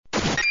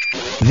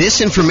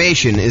This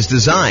information is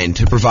designed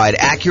to provide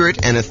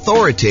accurate and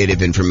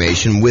authoritative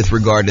information with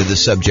regard to the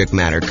subject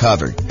matter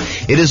covered.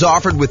 It is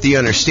offered with the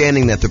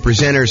understanding that the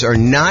presenters are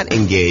not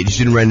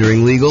engaged in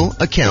rendering legal,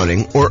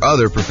 accounting, or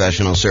other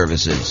professional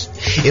services.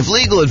 If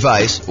legal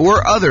advice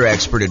or other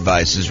expert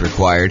advice is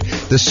required,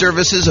 the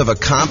services of a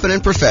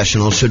competent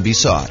professional should be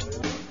sought.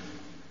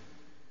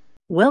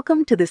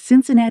 Welcome to the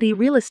Cincinnati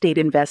Real Estate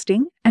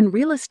Investing and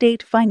Real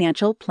Estate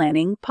Financial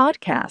Planning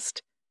Podcast.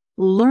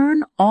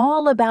 Learn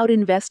all about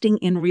investing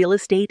in real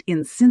estate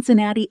in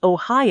Cincinnati,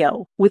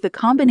 Ohio, with a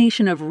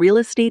combination of real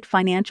estate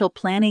financial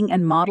planning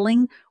and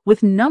modeling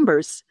with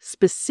numbers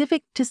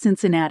specific to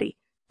Cincinnati,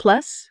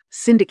 plus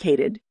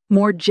syndicated,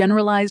 more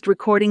generalized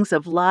recordings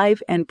of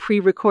live and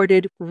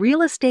pre-recorded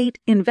real estate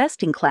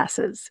investing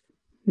classes,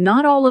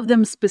 not all of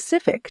them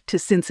specific to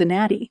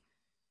Cincinnati.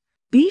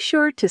 Be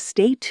sure to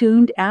stay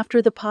tuned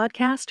after the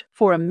podcast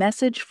for a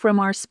message from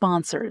our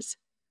sponsors.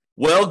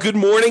 Well, good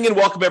morning and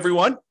welcome,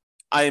 everyone.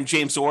 I am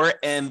James Orr,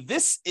 and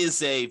this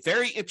is a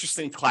very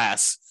interesting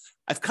class.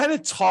 I've kind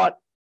of taught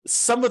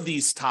some of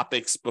these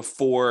topics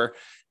before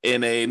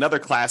in another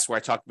class where I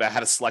talked about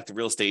how to select a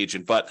real estate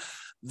agent, but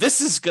this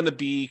is going to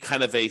be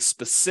kind of a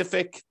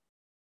specific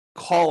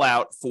call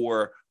out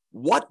for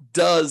what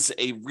does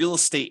a real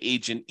estate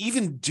agent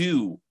even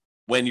do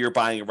when you're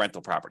buying a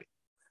rental property.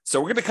 So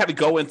we're going to kind of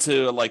go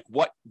into like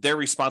what they're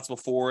responsible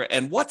for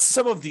and what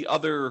some of the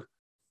other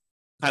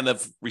kind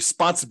of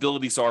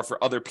responsibilities are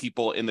for other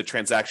people in the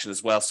transaction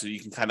as well, so you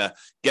can kind of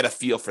get a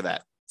feel for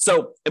that.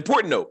 So,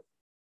 important note,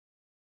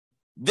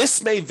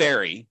 this may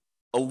vary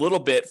a little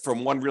bit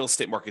from one real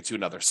estate market to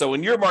another. So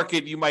in your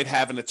market, you might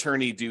have an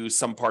attorney do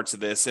some parts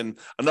of this. In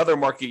another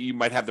market, you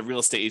might have the real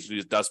estate agent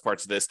who does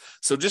parts of this.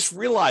 So just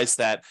realize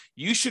that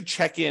you should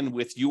check in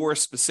with your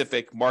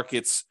specific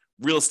market's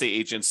real estate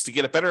agents to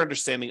get a better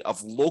understanding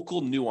of local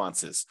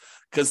nuances,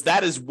 because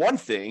that is one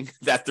thing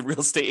that the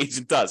real estate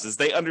agent does, is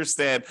they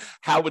understand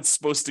how it's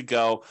supposed to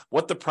go,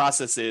 what the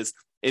process is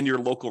in your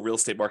local real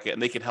estate market,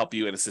 and they can help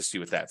you and assist you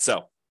with that.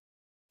 So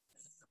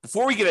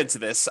before we get into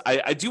this,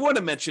 I do want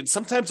to mention,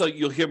 sometimes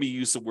you'll hear me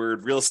use the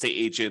word real estate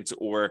agent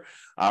or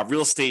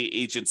real estate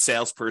agent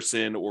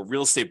salesperson or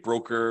real estate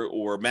broker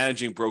or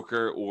managing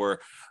broker or,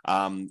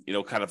 kind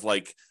of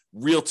like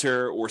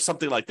realtor or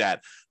something like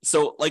that.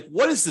 So like,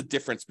 what is the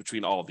difference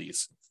between all of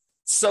these?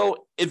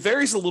 So it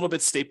varies a little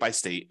bit state by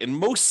state. In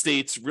most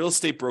states, real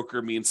estate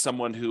broker means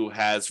someone who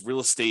has real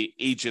estate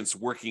agents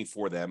working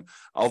for them.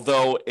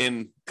 Although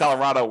in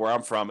Colorado, where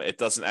I'm from, it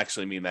doesn't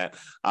actually mean that.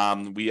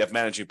 We have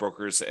managing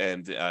brokers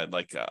and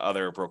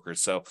other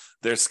brokers. So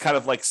there's kind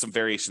of like some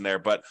variation there.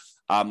 But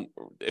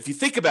if you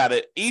think about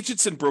it,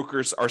 agents and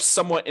brokers are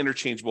somewhat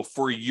interchangeable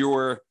for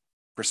your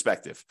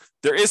perspective.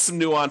 There is some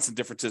nuance and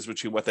differences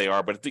between what they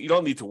are, but you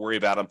don't need to worry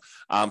about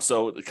them.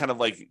 So kind of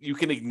like you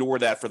can ignore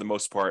that for the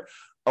most part.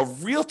 A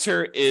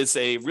realtor is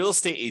a real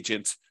estate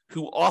agent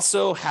who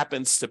also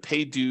happens to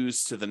pay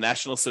dues to the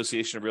National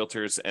Association of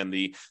Realtors and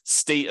the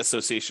State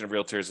Association of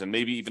Realtors and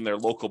maybe even their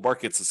local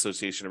markets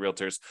association of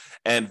realtors.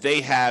 And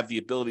they have the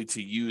ability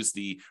to use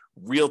the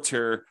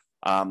realtor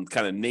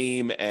kind of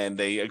name, and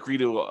they agree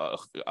to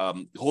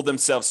hold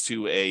themselves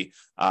to a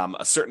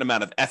certain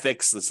amount of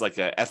ethics. It's like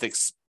an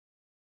ethics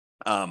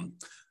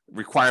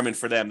requirement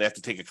for them. They have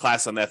to take a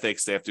class on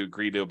ethics. They have to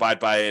agree to abide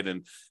by it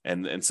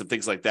and some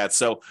things like that.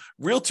 So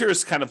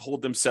realtors kind of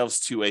hold themselves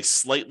to a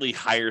slightly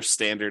higher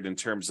standard in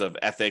terms of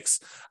ethics,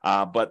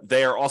 but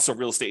they are also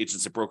real estate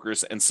agents and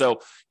brokers. And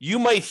so you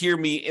might hear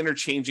me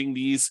interchanging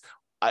these.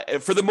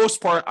 For the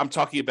most part, I'm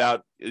talking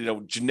about,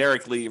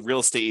 generically real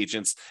estate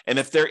agents. And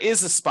if there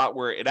is a spot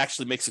where it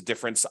actually makes a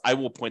difference, I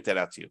will point that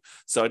out to you.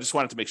 So I just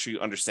wanted to make sure you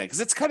understand, because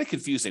it's kind of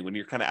confusing when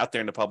you're kind of out there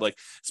in the public,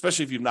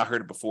 especially if you've not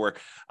heard it before.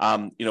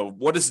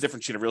 What is the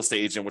difference between a real estate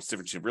agent? What's the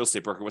difference between a real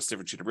estate broker? What's the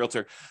difference between a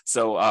realtor?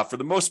 So for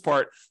the most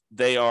part,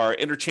 they are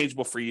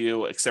interchangeable for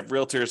you, except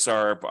realtors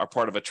are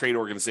part of a trade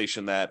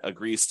organization that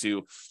agrees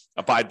to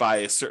abide by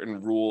a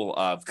certain rule,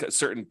 a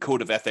certain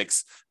code of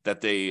ethics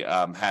that they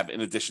have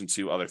in addition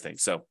to other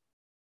things. So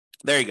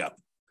there you go.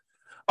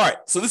 All right,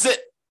 so this is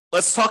it.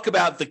 Let's talk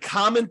about the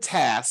common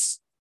tasks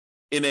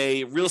in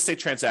a real estate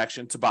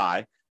transaction to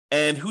buy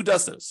and who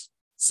does those.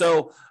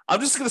 So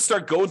I'm just going to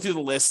start going through the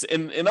list.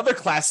 In other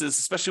classes,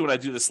 especially when I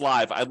do this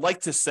live, I'd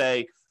like to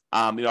say,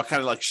 kind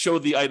of like show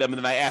the item and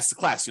then I ask the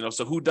class,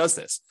 so who does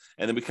this?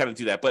 And then we kind of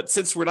do that. But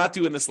since we're not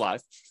doing this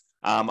live,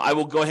 I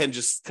will go ahead and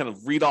just kind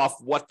of read off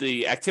what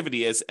the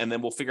activity is, and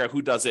then we'll figure out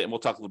who does it, and we'll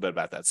talk a little bit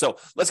about that. So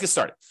let's get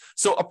started.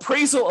 So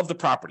appraisal of the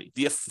property,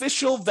 the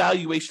official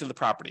valuation of the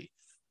property.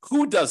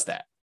 Who does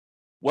that?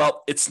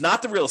 Well, it's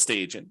not the real estate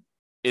agent.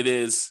 It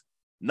is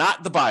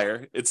not the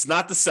buyer. It's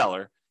not the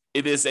seller.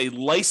 It is a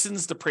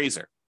licensed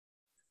appraiser.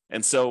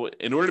 And so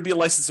in order to be a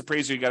licensed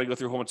appraiser, you got to go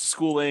through a whole bunch of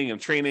schooling and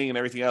training and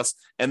everything else.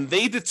 And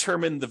they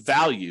determine the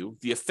value,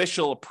 the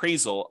official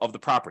appraisal of the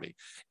property.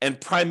 And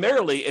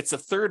primarily, it's a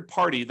third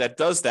party that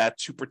does that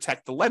to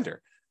protect the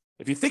lender.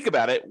 If you think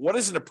about it, what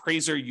is an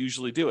appraiser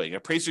usually doing? An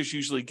appraiser is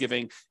usually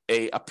giving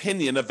an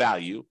opinion of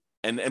value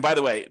And by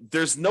the way,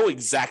 there's no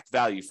exact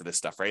value for this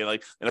stuff, right?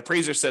 Like an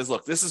appraiser says,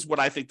 look, this is what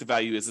I think the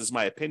value is. This is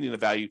my opinion of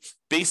value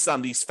based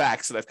on these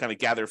facts that I've kind of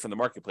gathered from the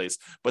marketplace.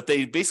 But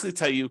they basically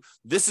tell you,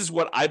 this is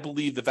what I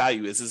believe the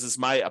value is. This is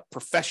my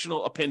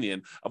professional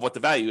opinion of what the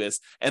value is.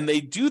 And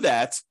they do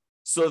that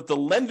so that the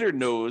lender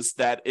knows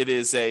that it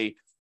is a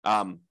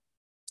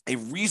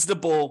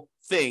reasonable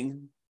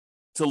thing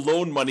to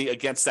loan money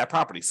against that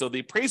property. So the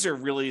appraiser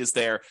really is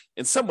there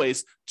in some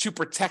ways to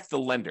protect the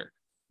lender.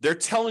 They're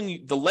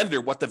telling the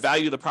lender what the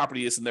value of the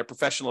property is in their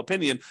professional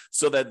opinion,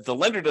 so that the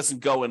lender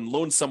doesn't go and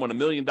loan someone $1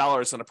 million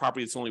on a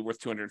property that's only worth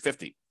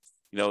 $250,000.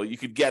 You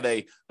could get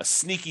a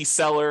sneaky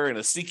seller and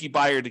a sneaky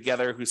buyer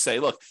together who say,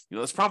 look,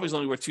 this property is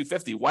only worth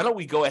 $250,000. Why don't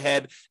we go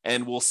ahead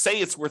and we'll say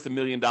it's worth $1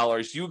 million.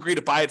 You agree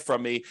to buy it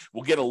from me.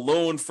 We'll get a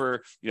loan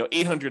for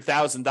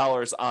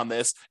 $800,000 on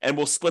this, and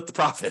we'll split the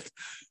profit.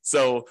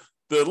 So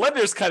the lender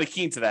is kind of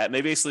keen to that. And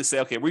they basically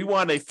say, okay, we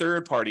want a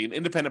third party, an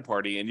independent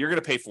party, and you're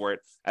going to pay for it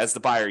as the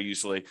buyer,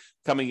 usually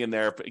coming in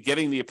there,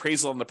 getting the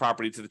appraisal on the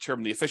property to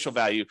determine the official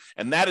value.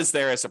 And that is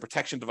there as a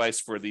protection device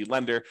for the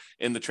lender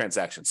in the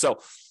transaction. So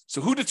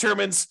who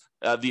determines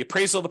the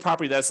appraisal of the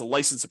property? That's a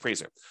licensed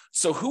appraiser.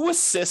 So who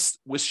assists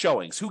with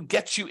showings? Who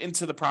gets you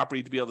into the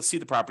property to be able to see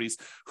the properties?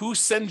 Who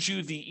sends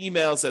you the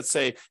emails that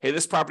say, hey,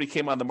 this property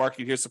came on the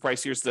market. Here's the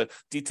price. Here's the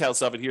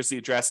details of it. Here's the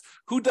address.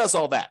 Who does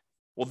all that?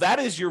 Well, that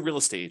is your real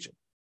estate agent.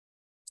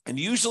 And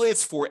usually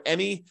it's for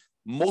any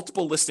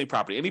multiple listing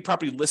property, any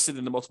property listed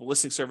in the multiple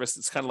listing service.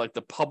 It's kind of like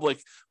the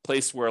public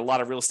place where a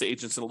lot of real estate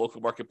agents in the local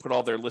market put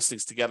all their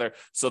listings together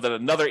so that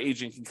another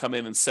agent can come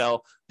in and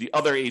sell the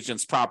other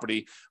agent's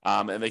property.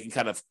 And they can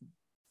kind of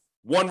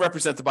one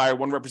represent the buyer,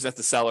 one represent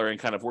the seller, and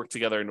kind of work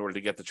together in order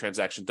to get the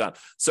transaction done.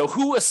 So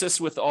who assists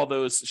with all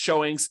those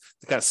showings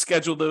to kind of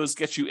schedule those,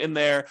 get you in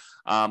there,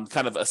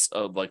 kind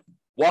of like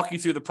walk you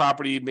through the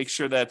property, make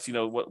sure that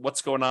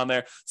what's going on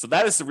there. So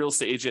that is the real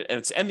estate agent, and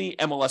it's any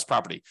MLS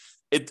property.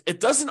 It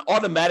doesn't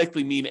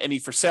automatically mean any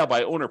for sale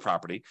by owner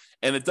property,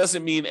 and it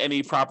doesn't mean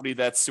any property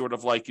that's sort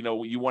of like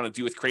what you want to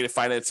do with creative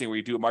financing, where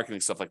you do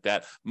marketing stuff like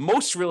that.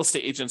 Most real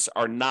estate agents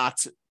are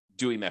not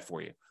doing that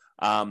for you.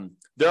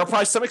 There are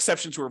probably some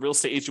exceptions where a real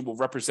estate agent will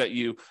represent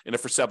you in a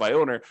for sale by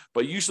owner,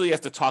 but usually you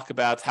have to talk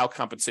about how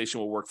compensation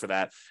will work for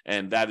that,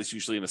 and that is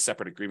usually in a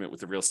separate agreement with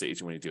the real estate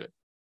agent when you do it.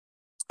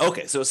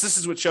 Okay, so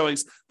assistance with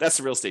showings, that's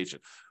the real estate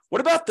agent.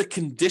 What about the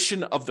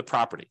condition of the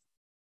property?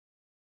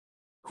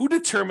 Who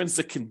determines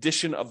the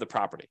condition of the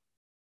property?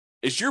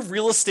 Is your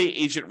real estate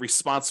agent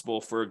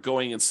responsible for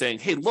going and saying,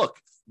 hey, look,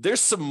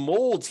 there's some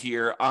mold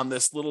here on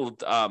this little,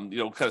 kind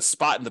of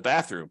spot in the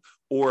bathroom,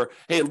 or,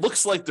 hey, it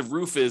looks like the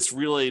roof is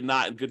really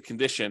not in good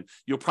condition.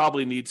 You'll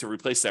probably need to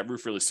replace that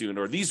roof really soon.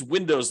 Or these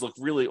windows look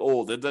really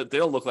old. They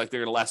don't look like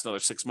they're going to last another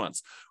 6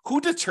 months.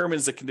 Who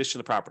determines the condition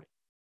of the property?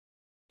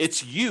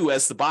 It's you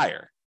as the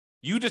buyer.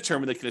 You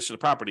determine the condition of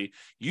the property,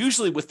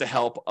 usually with the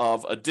help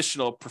of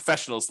additional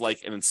professionals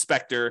like an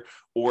inspector,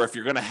 or if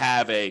you're going to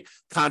have a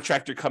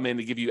contractor come in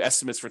to give you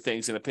estimates for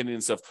things and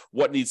opinions of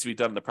what needs to be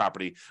done in the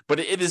property.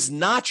 But it is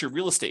not your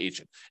real estate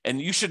agent,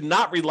 and you should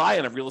not rely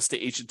on a real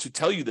estate agent to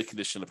tell you the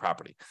condition of the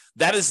property.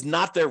 That is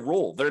not their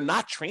role. They're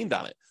not trained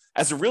on it.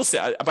 As a real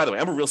estate, by the way,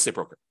 I'm a real estate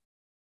broker.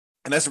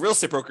 And as a real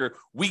estate broker,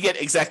 we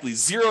get exactly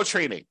zero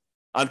training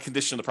on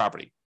condition of the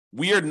property.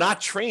 We are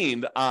not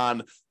trained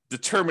on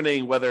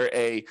determining whether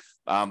a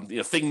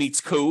thing meets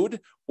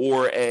code,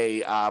 or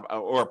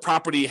a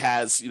property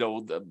has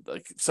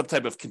like some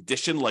type of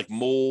condition like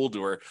mold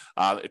or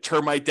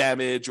termite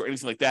damage or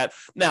anything like that.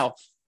 Now,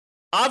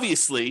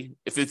 obviously,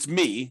 if it's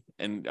me,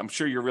 and I'm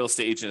sure your real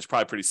estate agent is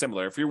probably pretty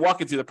similar, if you're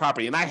walking through the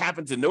property and I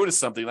happen to notice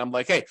something, I'm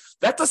like, hey,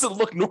 that doesn't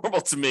look normal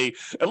to me.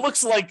 It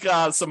looks like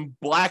some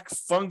black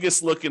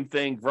fungus looking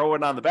thing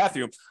growing on the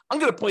bathroom. I'm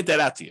going to point that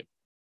out to you.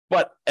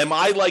 But am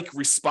I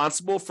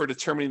responsible for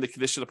determining the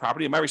condition of the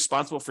property? Am I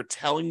responsible for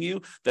telling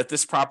you that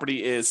this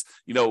property is,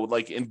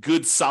 in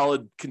good,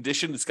 solid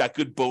condition? It's got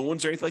good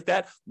bones or anything like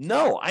that?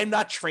 No, I'm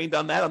not trained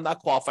on that. I'm not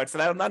qualified for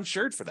that. I'm not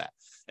insured for that.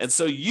 And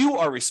so you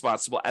are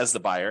responsible as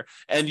the buyer,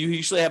 and you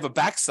usually have a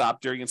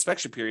backstop during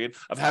inspection period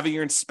of having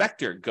your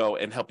inspector go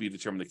and help you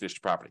determine the condition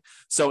of the property.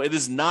 So it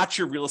is not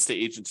your real estate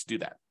agent to do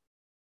that.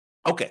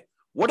 Okay,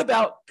 what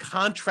about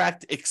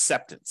contract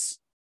acceptance?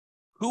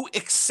 Who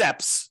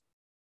accepts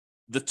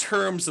the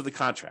terms of the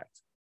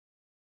contract?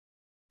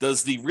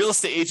 Does the real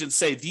estate agent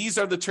say, these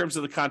are the terms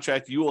of the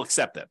contract, you will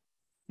accept them?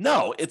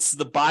 No, it's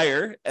the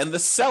buyer and the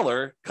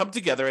seller come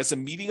together as a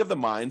meeting of the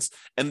minds,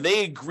 and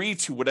they agree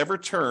to whatever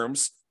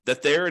terms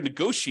that they're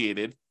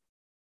negotiated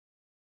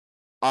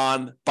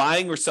on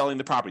buying or selling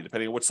the property,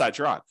 depending on which side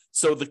you're on.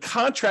 So the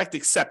contract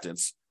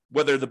acceptance,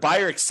 whether the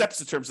buyer accepts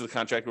the terms of the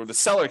contract or the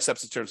seller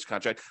accepts the terms of the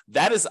contract,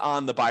 that is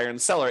on the buyer and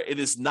the seller. It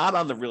is not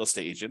on the real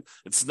estate agent.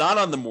 It's not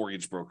on the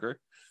mortgage broker.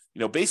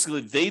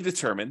 Basically they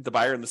determine, the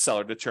buyer and the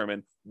seller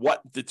determine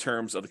what the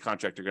terms of the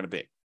contract are going to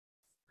be.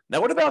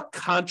 Now, what about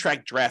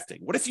contract drafting?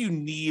 What if you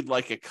need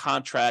a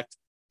contract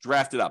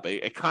drafted up,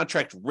 a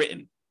contract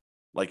written,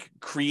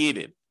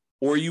 created,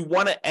 or you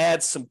want to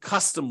add some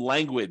custom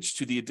language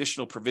to the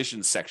additional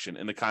provisions section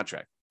in the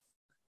contract?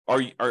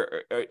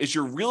 Is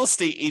your real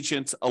estate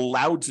agent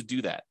allowed to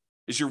do that?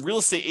 Is your real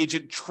estate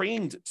agent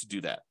trained to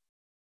do that?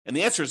 And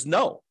the answer is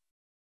no.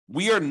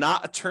 We are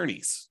not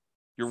attorneys.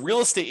 Your real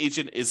estate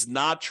agent is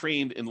not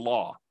trained in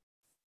law.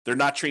 They're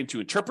not trained to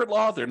interpret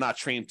law. They're not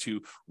trained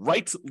to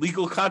write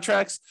legal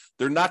contracts.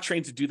 They're not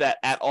trained to do that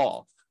at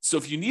all. So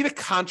if you need a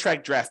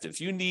contract drafted, if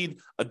you need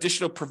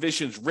additional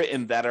provisions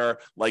written that are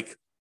like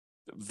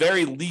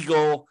very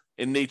legal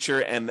in nature,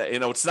 and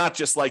it's not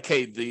just like,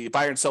 hey, the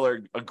buyer and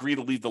seller agree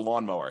to leave the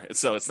lawnmower.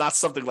 So it's not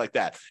something like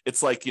that.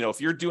 It's like,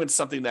 if you're doing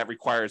something that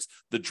requires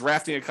the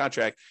drafting of a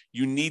contract,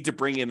 you need to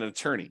bring in an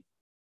attorney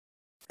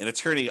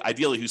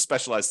ideally who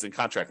specializes in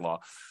contract law,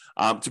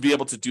 to be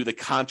able to do the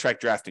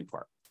contract drafting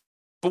part.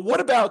 But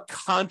what about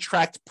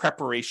contract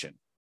preparation?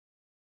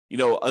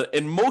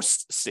 In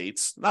most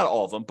states, not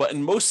all of them, but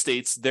in most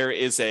states, there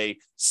is a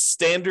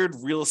standard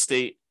real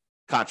estate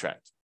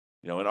contract.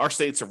 In our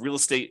states,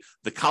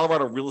 the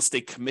Colorado Real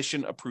Estate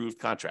Commission approved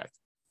contract.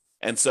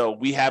 And so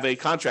we have a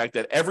contract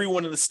that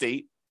everyone in the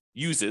state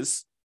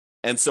uses.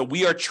 And so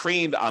we are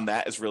trained on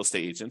that as real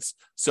estate agents.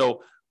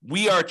 So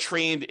we are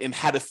trained in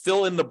how to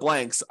fill in the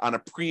blanks on a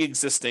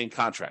pre-existing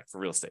contract for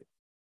real estate.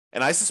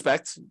 And I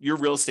suspect your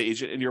real estate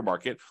agent in your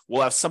market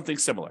will have something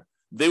similar.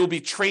 They will be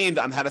trained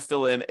on how to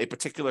fill in a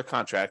particular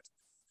contract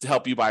to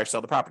help you buy or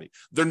sell the property.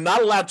 They're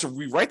not allowed to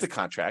rewrite the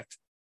contract.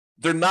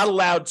 They're not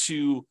allowed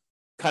to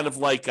kind of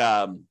like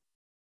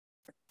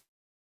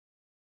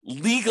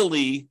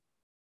legally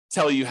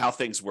tell you how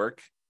things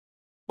work.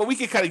 But we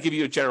can kind of give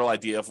you a general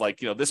idea of like,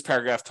 this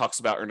paragraph talks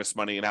about earnest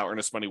money and how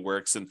earnest money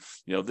works. And,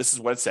 this is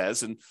what it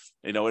says. And,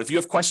 if you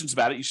have questions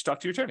about it, you should talk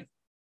to your attorney.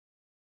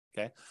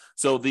 Okay.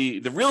 So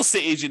the real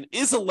estate agent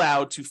is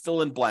allowed to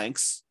fill in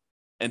blanks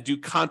and do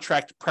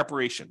contract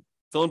preparation,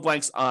 fill in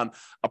blanks on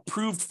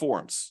approved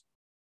forms.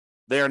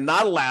 They are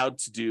not allowed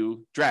to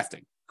do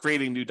drafting,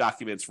 creating new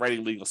documents,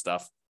 writing legal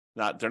stuff.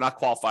 They're not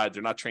qualified.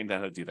 They're not trained on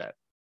how to do that.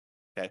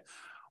 Okay.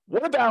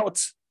 What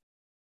about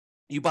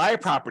you buy a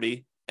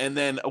property and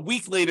then a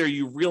week later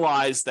you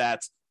realize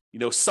that,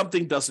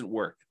 something doesn't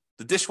work.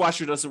 The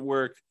dishwasher doesn't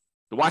work.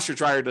 The washer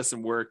dryer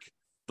doesn't work.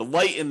 The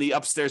light in the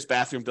upstairs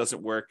bathroom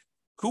doesn't work.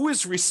 Who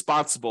is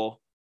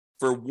responsible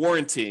for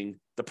warranting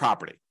the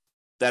property?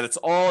 That it's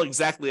all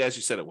exactly as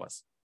you said it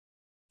was.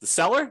 The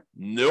seller?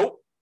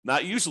 Nope,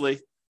 not usually.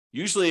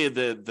 Usually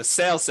the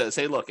sale says,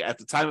 hey, look, at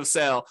the time of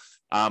sale,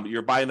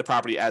 you're buying the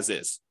property as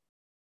is.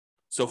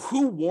 So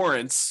who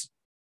warrants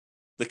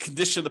the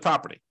condition of the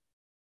property?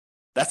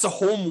 That's a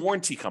home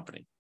warranty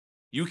company.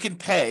 You can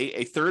pay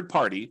a third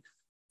party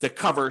to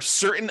cover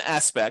certain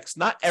aspects,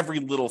 not every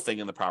little thing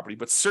in the property,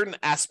 but certain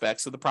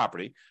aspects of the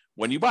property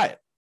when you buy it.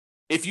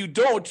 If you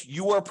don't,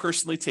 you are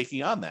personally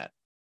taking on that.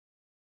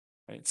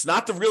 Right? It's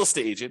not the real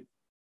estate agent.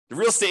 The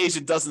real estate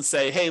agent doesn't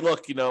say, hey,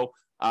 look,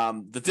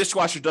 the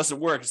dishwasher doesn't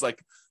work. It's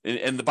like,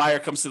 and the buyer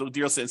comes to the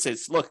dealer and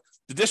says, look,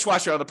 the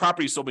dishwasher on the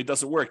property you sold me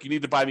doesn't work. You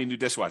need to buy me a new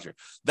dishwasher.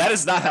 That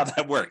is not how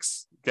that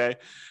works. Okay.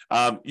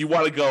 You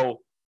want to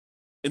go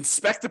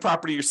inspect the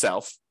property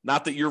yourself.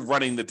 Not that you're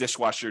running the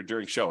dishwasher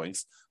during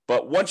showings,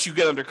 but once you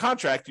get under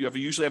contract, you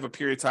usually have a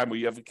period of time where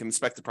you can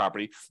inspect the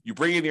property. You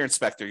bring in your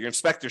inspector. Your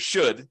inspector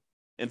should,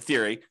 in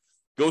theory,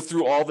 go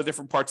through all the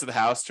different parts of the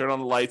house, turn on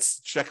the lights,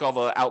 check all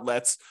the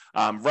outlets,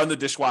 run the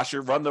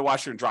dishwasher, run the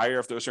washer and dryer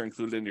if those are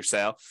included in your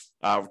sale,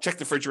 check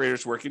the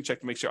refrigerator's working,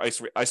 check to make sure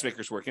ice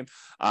maker's working,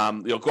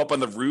 go up on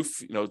the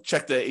roof,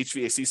 check the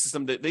HVAC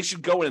system. They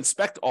should go and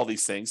inspect all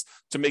these things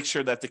to make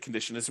sure that the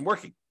condition isn't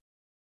working.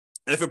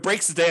 And if it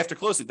breaks the day after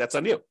closing, that's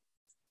on you,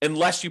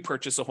 unless you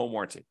purchase a home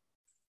warranty.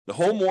 The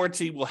home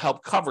warranty will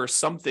help cover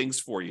some things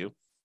for you.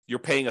 You're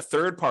paying a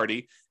third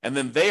party, and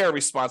then they are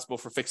responsible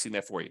for fixing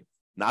that for you.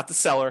 Not the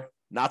seller,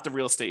 not the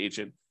real estate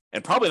agent,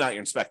 and probably not your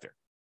inspector.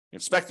 Your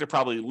inspector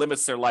probably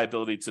limits their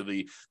liability to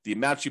the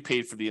amount you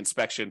paid for the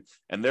inspection,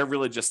 and they're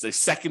really just a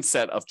second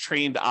set of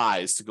trained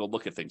eyes to go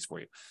look at things for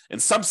you. In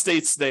some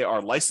states, they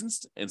are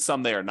licensed, and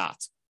some they are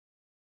not.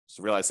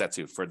 So realize that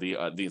too for the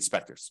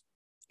inspectors.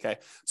 Okay,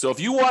 so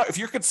if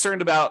you're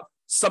concerned about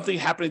something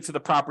happening to the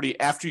property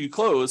after you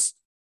close,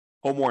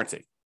 home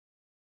warranty.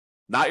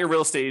 Not your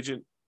real estate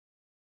agent,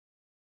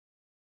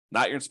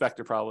 not your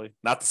inspector probably,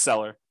 not the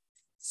seller.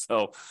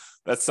 So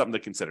that's something to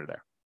consider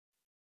there.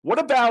 What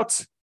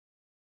about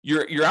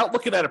you're out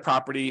looking at a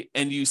property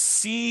and you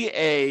see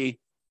a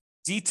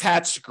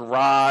detached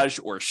garage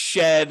or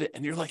shed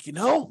and you're like,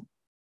 the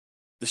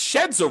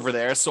shed's over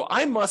there, so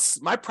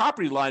my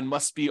property line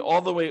must be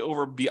all the way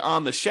over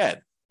beyond the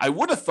shed. I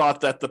would have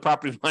thought that the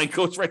property line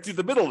goes right through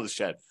the middle of the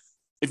shed.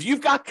 If you've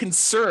got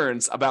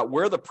concerns about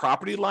where the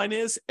property line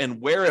is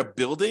and where a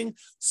building,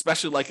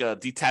 especially like a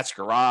detached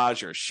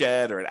garage or a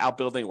shed or an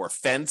outbuilding or a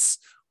fence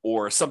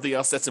or something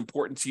else that's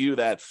important to you,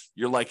 that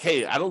you're like,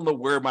 hey, I don't know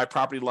where my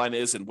property line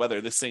is and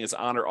whether this thing is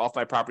on or off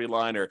my property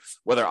line, or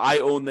whether I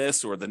own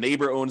this or the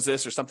neighbor owns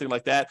this or something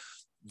like that.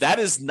 That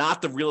is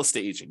not the real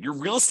estate agent. Your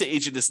real estate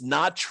agent is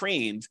not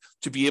trained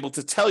to be able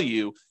to tell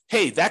you,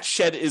 hey, that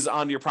shed is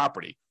on your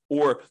property,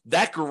 or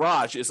that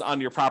garage is on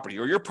your property,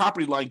 or your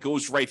property line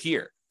goes right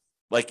here.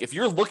 Like if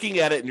you're looking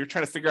at it and you're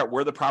trying to figure out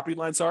where the property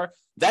lines are,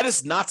 that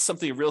is not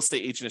something a real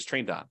estate agent is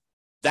trained on.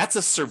 That's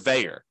a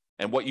surveyor.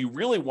 And what you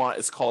really want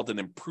is called an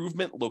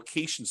improvement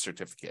location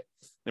certificate.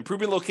 An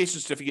improvement location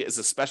certificate is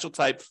a special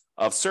type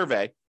of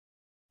survey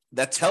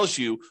that tells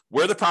you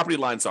where the property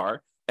lines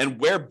are and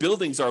where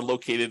buildings are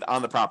located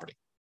on the property.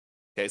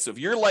 Okay, so if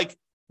you're like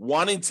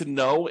wanting to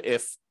know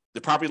if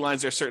the property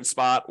lines are a certain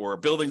spot or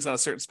buildings on a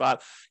certain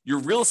spot, your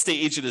real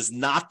estate agent is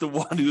not the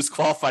one who's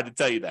qualified to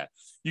tell you that.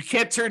 You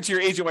can't turn to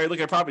your agent while you're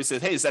looking at a property and say,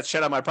 hey, is that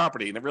shed on my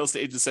property? And the real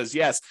estate agent says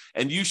yes,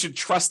 and you should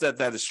trust that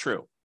that is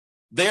true.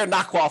 They are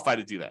not qualified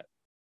to do that.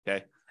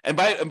 Okay. And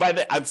by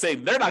that, I'm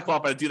saying they're not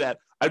qualified to do that.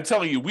 I'm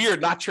telling you, we are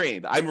not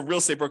trained. I'm a real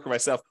estate broker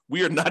myself.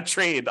 We are not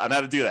trained on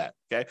how to do that.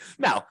 Okay.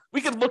 Now, we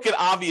can look at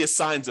obvious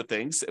signs of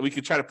things and we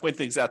can try to point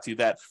things out to you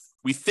that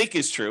we think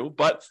is true,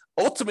 but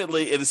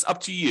ultimately it is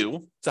up to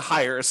you to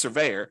hire a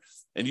surveyor.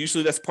 And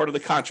usually that's part of the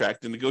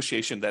contract, the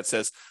negotiation that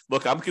says,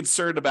 look, I'm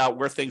concerned about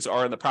where things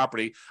are in the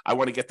property. I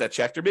want to get that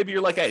checked. Or maybe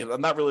you're like, hey,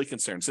 I'm not really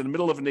concerned. It's in the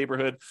middle of a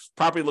neighborhood.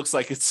 Property looks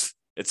like it's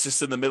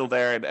just in the middle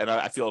there. And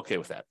I feel okay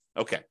with that.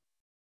 Okay.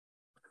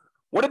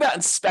 What about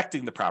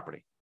inspecting the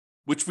property,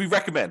 which we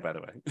recommend, by the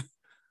way?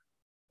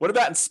 What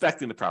about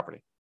inspecting the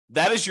property?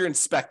 That is your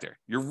inspector.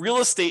 Your real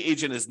estate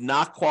agent is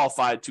not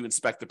qualified to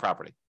inspect the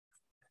property.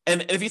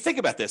 And if you think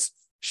about this,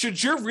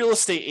 should your real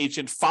estate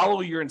agent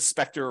follow your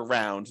inspector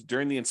around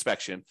during the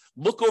inspection,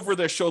 look over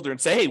their shoulder and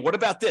say, hey, what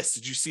about this?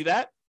 Did you see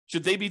that?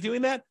 Should they be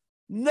doing that?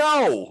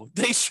 No,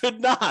 they should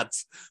not.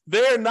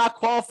 They're not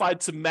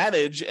qualified to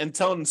manage and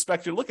tell an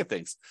inspector to look at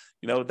things.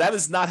 That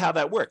is not how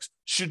that works.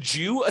 Should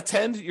you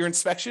attend your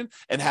inspection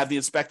and have the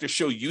inspector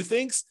show you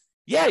things?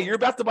 Yeah, you're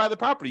about to buy the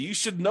property. You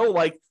should know,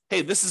 like,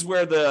 hey, this is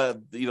where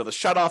the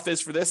shutoff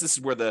is for this. This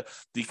is where the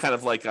kind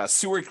of like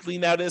sewer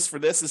clean out is for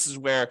this. This is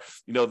where,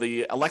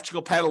 the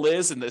electrical panel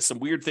is, and there's some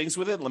weird things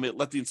with it.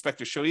 Let the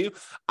inspector show you.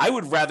 I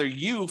would rather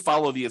you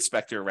follow the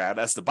inspector around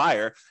as the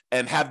buyer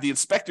and have the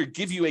inspector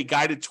give you a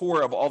guided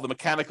tour of all the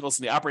mechanicals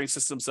and the operating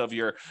systems of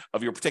your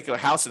particular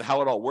house and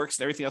how it all works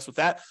and everything else with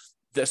that.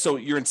 So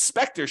your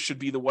inspector should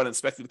be the one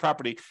inspecting the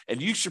property,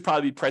 and you should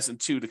probably be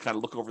present too to kind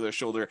of look over their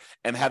shoulder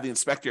and have the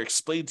inspector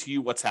explain to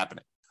you what's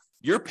happening.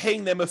 You're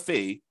paying them a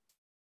fee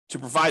to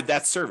provide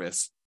that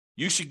service.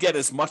 You should get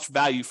as much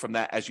value from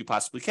that as you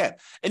possibly can.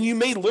 And you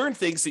may learn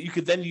things that you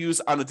could then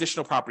use on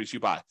additional properties you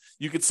buy.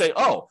 You could say,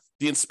 oh,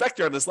 the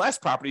inspector on this last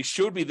property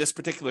showed me this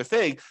particular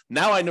thing.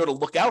 Now I know to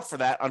look out for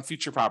that on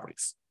future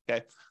properties.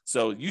 Okay.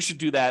 So you should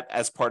do that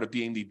as part of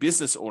being the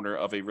business owner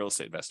of a real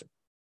estate investor.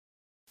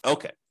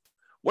 Okay.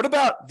 What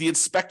about the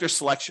inspector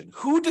selection?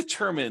 Who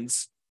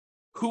determines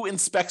who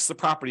inspects the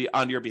property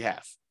on your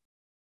behalf?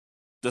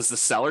 Does the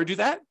seller do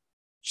that?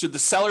 Should the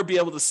seller be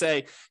able to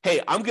say, hey,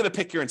 I'm going to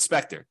pick your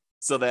inspector,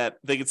 so that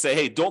they can say,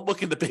 hey, don't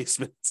look in the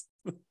basement?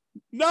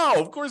 No,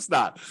 of course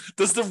not.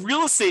 Does the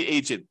real estate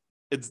agent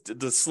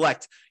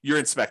select your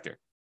inspector?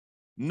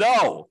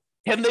 No.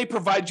 Can they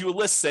provide you a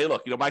list? Say,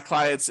 look, my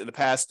clients in the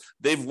past,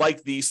 they've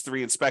liked these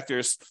 3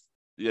 inspectors,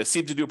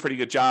 seem to do a pretty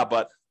good job,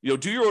 but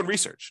do your own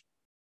research.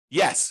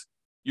 Yes.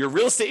 Your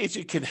real estate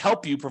agent can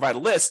help you provide a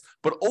list,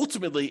 but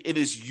ultimately it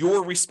is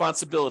your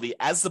responsibility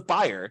as the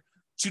buyer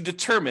to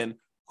determine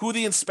who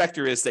the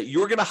inspector is that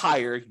you're going to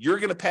hire, you're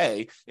going to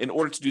pay in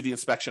order to do the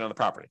inspection on the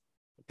property.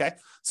 Okay?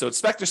 So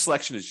inspector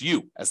selection is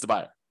you as the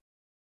buyer.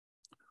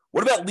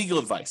 What about legal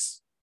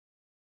advice?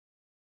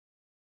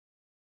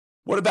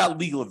 What about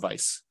legal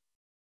advice?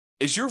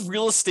 Is your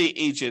real estate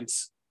agent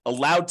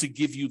allowed to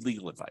give you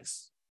legal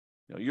advice?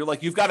 You're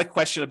like, you've got a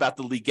question about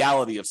the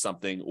legality of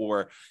something,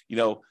 or,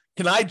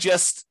 can I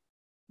just,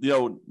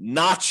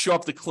 not show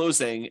up to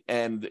closing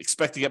and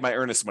expect to get my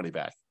earnest money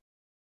back?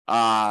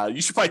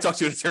 You should probably talk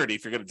to an attorney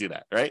if you're going to do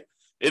that, right?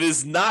 It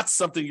is not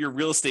something your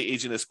real estate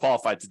agent is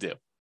qualified to do.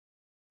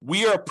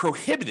 We are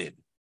prohibited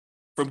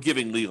from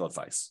giving legal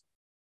advice.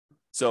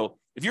 So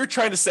if you're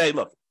trying to say,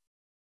 look,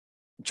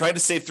 I'm trying to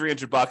save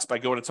 $300 by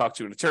going to talk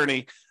to an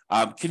attorney,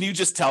 can you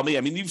just tell me?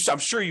 I mean, I'm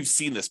sure you've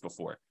seen this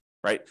before,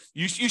 right?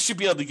 You should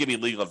be able to give me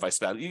legal advice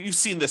about it. You've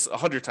seen this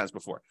 100 times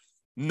before.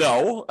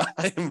 No,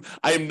 I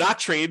am not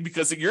trained,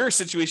 because your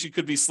situation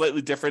could be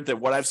slightly different than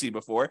what I've seen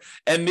before.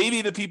 And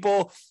maybe the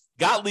people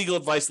got legal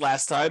advice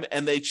last time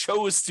and they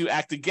chose to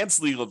act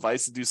against legal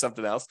advice and do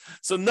something else.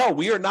 So no,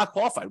 we are not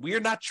qualified. We are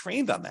not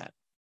trained on that.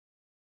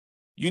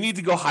 You need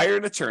to go hire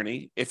an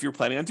attorney if you're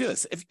planning on doing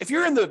this. If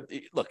you're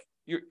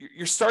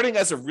you're starting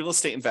as a real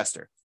estate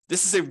investor.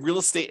 This is a real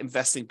estate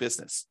investing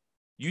business.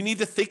 You need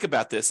to think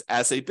about this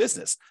as a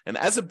business. And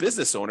as a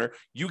business owner,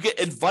 you get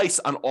advice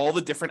on all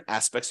the different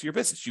aspects of your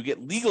business. You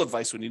get legal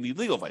advice when you need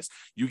legal advice.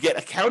 You get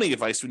accounting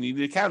advice when you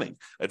need accounting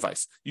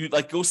advice. You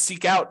go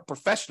seek out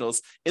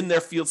professionals in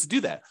their fields to do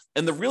that.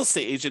 And the real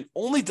estate agent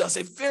only does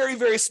a very,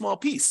 very small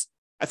piece.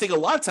 I think a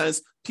lot of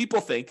times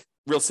people think,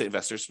 real estate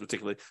investors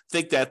particularly,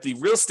 think that the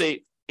real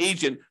estate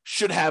agent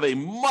should have a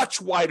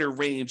much wider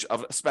range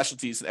of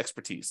specialties and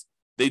expertise.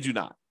 They do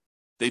not.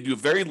 They do a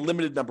very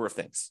limited number of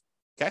things.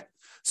 Okay.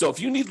 So if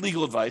you need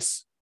legal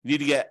advice, you need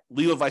to get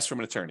legal advice from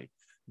an attorney.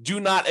 do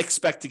not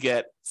expect to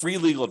get free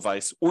legal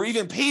advice or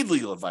even paid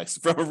legal advice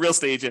from a real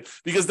estate agent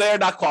because they are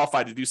not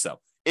qualified to do so.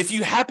 If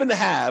you happen to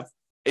have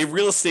a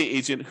real estate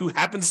agent who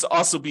happens to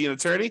also be an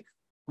attorney,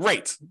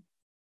 great.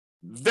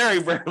 Very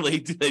rarely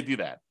do they do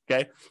that,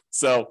 okay?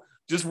 So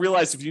just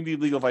realize if you need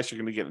legal advice, you're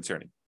going to get an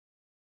attorney.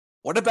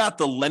 What about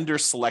the lender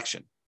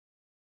selection?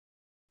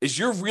 Is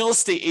your real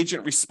estate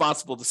agent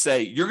responsible to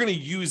say, you're going to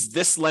use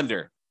this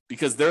lender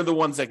because they're the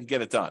ones that can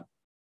get it done?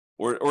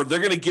 Or they're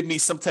going to give me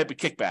some type of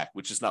kickback,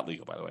 which is not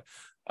legal, by the way,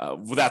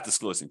 without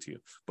disclosing to you.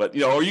 But,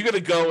 are you going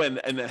to go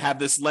and have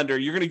this lender,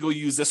 you're going to go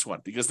use this one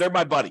because they're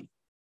my buddy?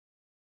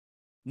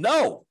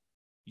 No,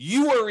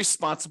 you are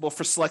responsible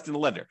for selecting the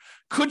lender.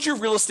 Could your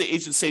real estate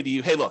agent say to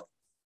you, hey, look,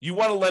 you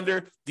want a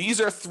lender? These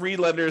are 3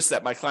 lenders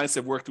that my clients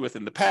have worked with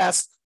in the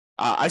past.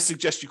 I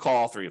suggest you call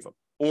all 3 of them.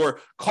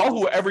 Or call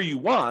whoever you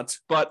want,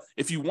 but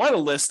if you want a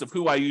list of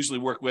who I usually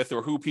work with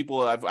or who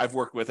people I've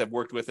worked with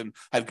and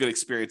have good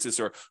experiences,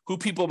 or who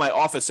people in my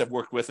office have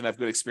worked with and have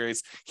good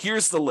experience,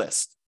 here's the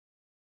list.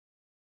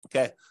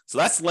 Okay, so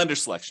that's lender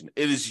selection.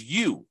 It is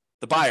you,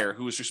 the buyer,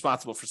 who is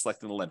responsible for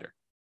selecting the lender.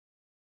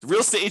 The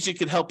real estate agent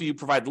can help you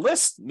provide the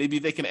list. Maybe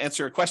they can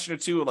answer a question or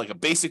two, like a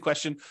basic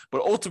question,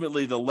 but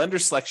ultimately the lender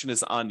selection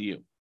is on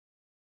you.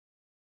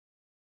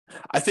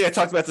 I think I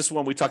talked about this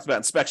when we talked about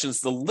inspections,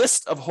 the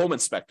list of home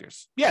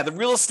inspectors. Yeah, the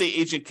real estate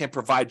agent can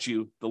provide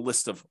you the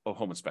list of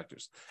home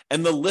inspectors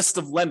and the list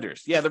of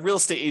lenders. Yeah, the real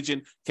estate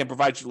agent can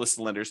provide you a list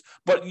of lenders,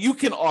 but you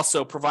can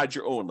also provide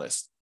your own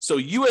list. So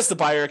you as the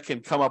buyer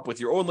can come up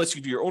with your own list.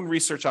 You do your own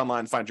research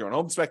online, find your own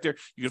home inspector.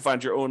 You can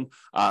find your own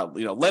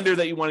lender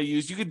that you want to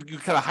use. You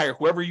kind of hire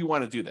whoever you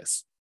want to do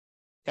this.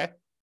 Okay.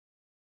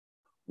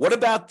 What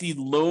about the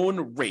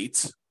loan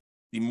rate,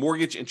 the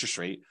mortgage interest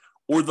rate,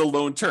 or the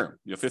loan term,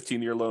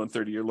 15-year loan,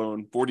 30-year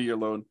loan, 40-year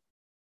loan?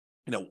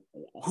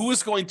 Who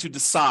is going to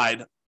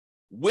decide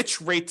which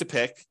rate to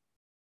pick,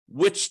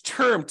 which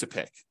term to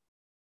pick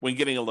when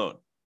getting a loan?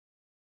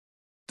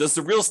 Does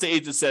the real estate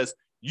agent says,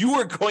 you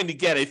are going to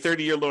get a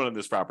 30-year loan on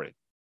this property?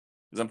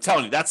 Because I'm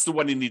telling you, that's the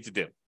one you need to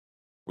do.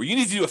 Or you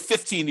need to do a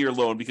 15-year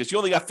loan because you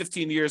only got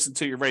 15 years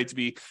until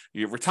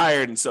you're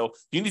retired. And so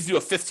you need to do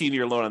a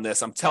 15-year loan on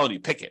this. I'm telling you,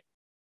 pick it.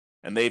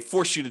 And they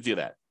force you to do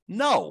that.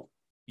 No,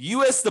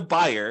 you as the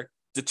buyer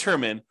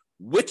determine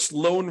which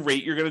loan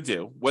rate you're going to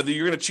do, whether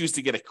you're going to choose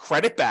to get a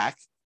credit back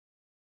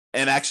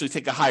and actually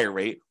take a higher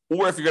rate,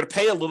 or if you're going to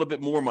pay a little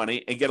bit more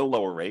money and get a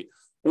lower rate,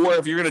 or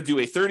if you're going to do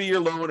a 30-year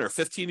loan or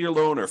 15-year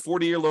loan or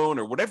 40-year loan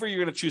or whatever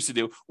you're going to choose to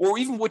do, or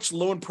even which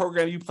loan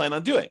program you plan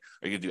on doing.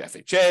 Are you going to do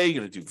FHA?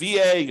 You're going to do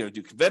VA? You're going to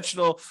do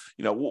conventional?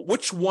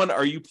 Which one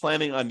are you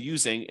planning on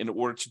using in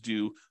order to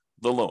do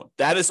the loan?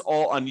 That is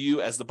all on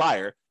you as the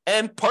buyer,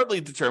 and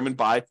partly determined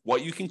by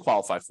what you can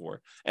qualify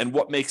for and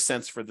what makes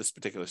sense for this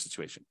particular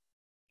situation.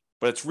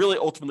 But it's really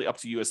ultimately up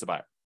to you as the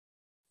buyer.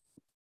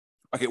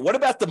 Okay, what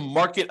about the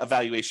market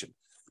evaluation?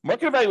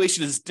 Market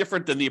evaluation is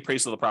different than the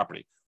appraisal of the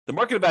property. The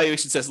market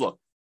evaluation says, look,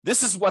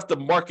 this is what the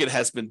market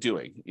has been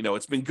doing.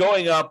 It's been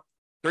going up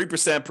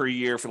 3% per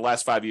year for the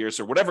last 5 years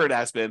or whatever it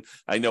has been.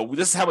 I know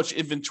this is how much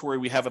inventory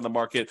we have in the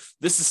market.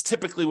 This is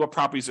typically what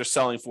properties are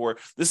selling for.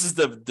 This is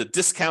the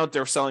discount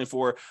they're selling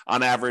for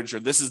on average, or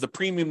this is the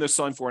premium they're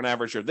selling for on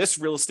average, or this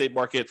real estate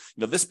market,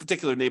 this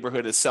particular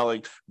neighborhood is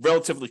selling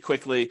relatively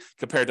quickly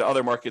compared to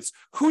other markets.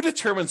 Who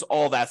determines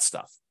all that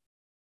stuff?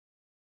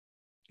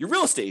 Your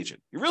real estate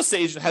agent. Your real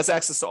estate agent has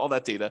access to all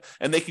that data,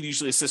 and they can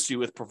usually assist you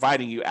with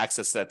providing you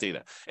access to that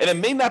data. And it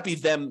may not be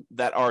them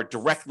that are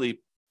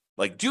directly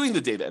doing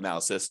the data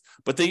analysis,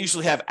 but they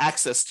usually have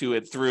access to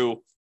it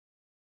through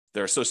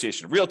their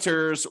association of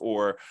realtors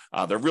or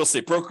their real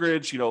estate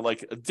brokerage.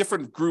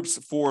 Different groups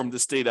form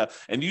this data,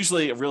 and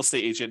usually a real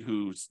estate agent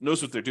who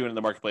knows what they're doing in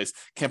the marketplace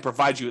can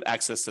provide you with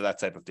access to that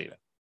type of data.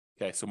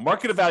 Okay, so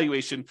market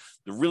evaluation,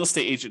 the real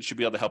estate agent should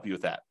be able to help you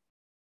with that.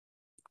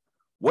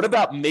 What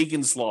about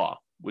Megan's Law,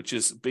 which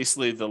is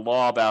basically the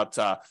law about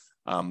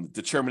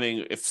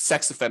determining if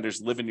sex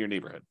offenders live in your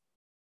neighborhood?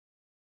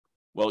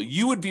 Well,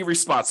 you would be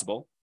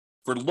responsible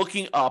for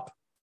looking up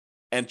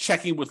and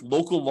checking with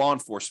local law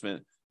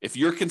enforcement if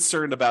you're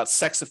concerned about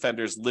sex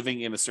offenders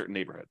living in a certain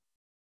neighborhood.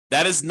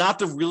 That is not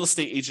the real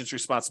estate agent's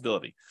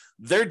responsibility.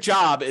 Their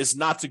job is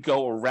not to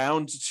go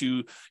around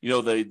to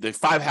the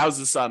 5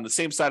 houses on the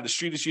same side of the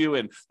street as you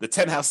and the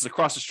 10 houses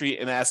across the street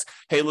and ask,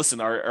 hey,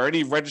 listen, are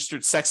any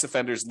registered sex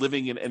offenders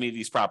living in any of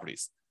these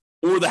properties?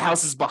 Or the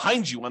houses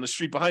behind you, on the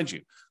street behind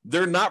you.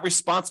 They're not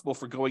responsible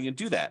for going and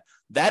do that.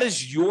 That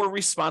is your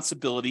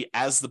responsibility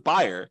as the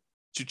buyer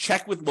to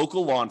check with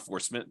local law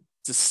enforcement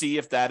to see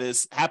if that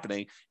is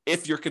happening,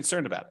 if you're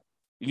concerned about it.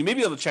 You may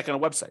be able to check on a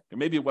website. There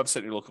may be a website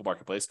in your local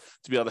marketplace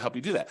to be able to help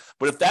you do that.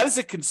 But if that is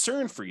a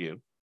concern for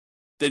you,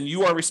 then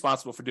you are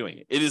responsible for doing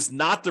it. It is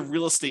not the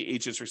real estate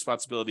agent's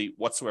responsibility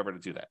whatsoever to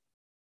do that.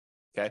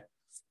 Okay?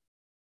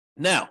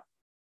 Now,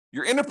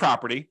 you're in a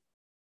property,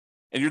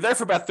 and you're there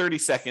for about 30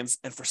 seconds,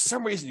 and for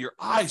some reason, your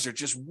eyes are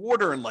just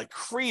watering like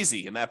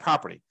crazy in that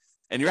property.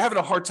 and you're having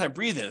a hard time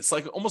breathing. It's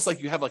like almost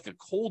like you have like a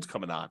cold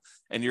coming on,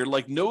 and your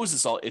like nose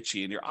is all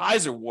itchy and your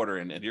eyes are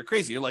watering and you're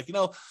crazy. You're like,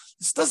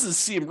 this doesn't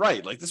seem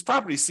right. Like this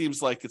property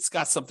seems like it's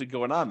got something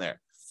going on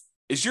there.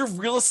 Is your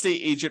real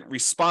estate agent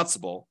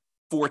responsible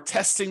for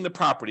testing the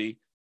property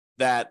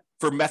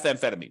for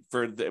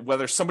methamphetamine,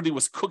 whether somebody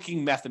was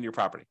cooking meth in your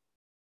property,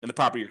 in the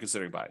property you're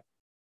considering buying?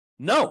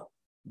 No,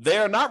 they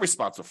are not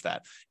responsible for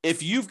that.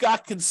 If you've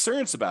got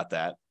concerns about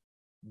that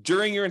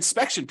during your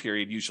inspection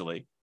period,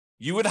 usually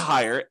you would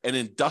hire an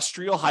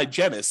industrial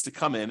hygienist to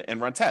come in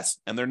and run tests,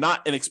 and they're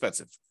not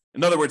inexpensive.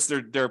 In other words,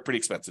 they're pretty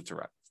expensive to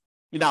run. I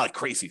mean, not like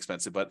crazy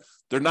expensive, but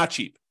they're not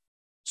cheap.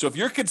 So if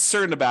you're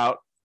concerned about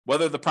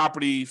whether the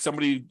property,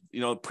 somebody,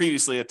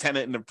 previously a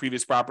tenant in the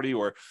previous property,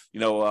 or,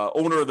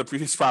 owner of the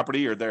previous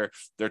property, or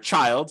their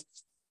child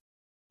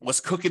was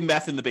cooking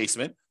meth in the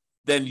basement,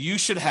 then you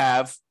should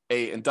have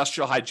an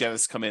industrial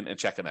hygienist come in and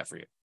check on that for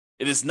you.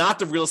 It is not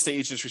the real estate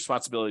agent's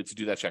responsibility to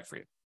do that check for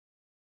you.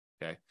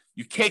 Okay.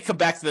 You can't come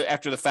back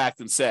after the fact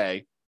and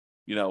say,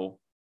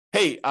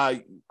 hey,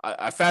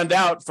 I found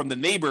out from the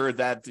neighbor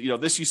that,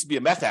 this used to be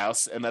a meth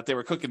house and that they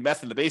were cooking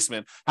meth in the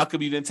basement. How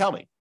come you didn't tell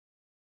me?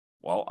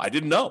 Well, I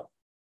didn't know.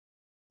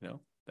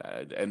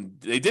 And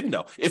they didn't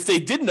know. If they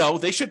did know,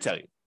 they should tell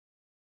you,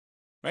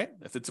 right?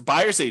 If it's a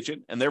buyer's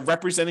agent and they're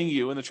representing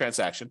you in the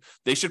transaction,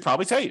 they should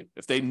probably tell you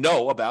if they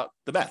know about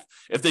the meth.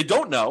 If they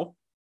don't know,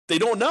 they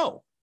don't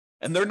know.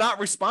 And they're not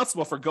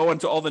responsible for going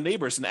to all the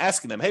neighbors and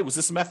asking them, hey, was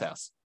this a meth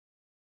house?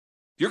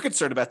 If you're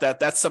concerned about that,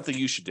 that's something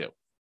you should do.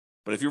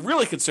 But if you're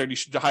really concerned, you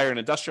should hire an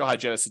industrial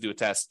hygienist to do a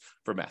test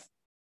for meth.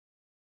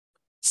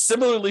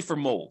 Similarly for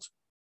mold.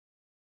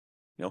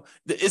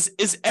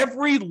 Is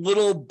every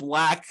little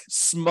black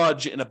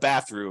smudge in a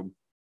bathroom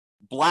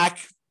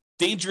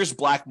dangerous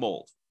black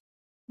mold?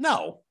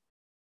 No.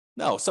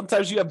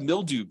 Sometimes you have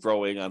mildew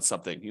growing on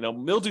something.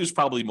 Mildew is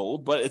probably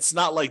mold, but it's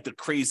not like the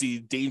crazy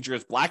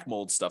dangerous black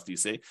mold stuff you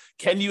see.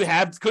 Could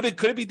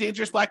it be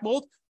dangerous black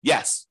mold?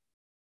 Yes.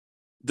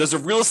 Does a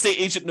real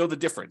estate agent know the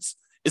difference?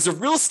 Is a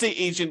real estate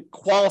agent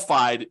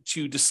qualified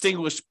to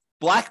distinguish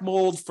black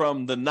mold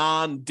from the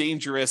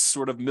non-dangerous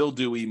sort of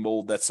mildewy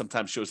mold that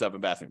sometimes shows up in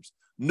bathrooms?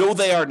 No,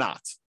 they are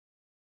not.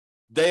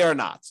 They are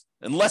not.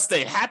 Unless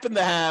they happen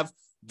to have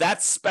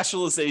that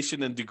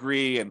specialization and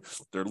degree and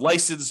they're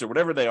licensed or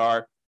whatever they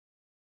are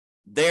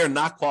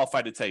not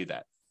qualified to tell you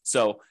that.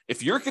 So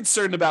if you're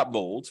concerned about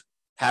mold,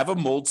 have a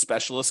mold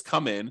specialist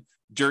come in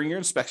during your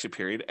inspection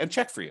period and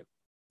check for you.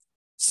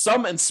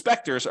 Some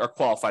inspectors are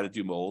qualified to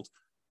do mold.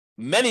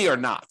 Many are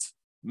not.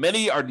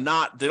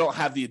 They don't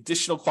have the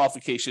additional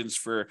qualifications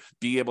for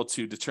being able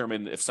to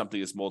determine if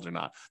something is mold or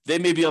not. They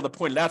may be able to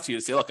point it out to you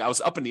and say, look, I was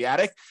up in the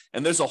attic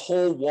and there's a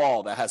whole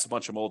wall that has a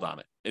bunch of mold on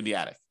it in the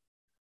attic.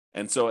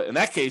 And so in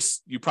that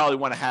case, you probably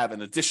want to have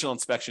an additional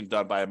inspection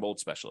done by a mold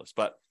specialist,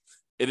 but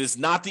it is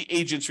not the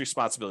agent's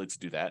responsibility to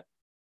do that.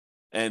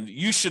 And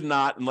you should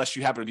not, unless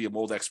you happen to be a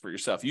mold expert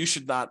yourself, you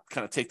should not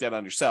kind of take that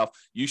on yourself.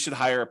 You should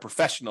hire a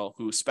professional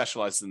who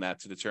specializes in that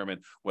to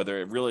determine whether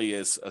it really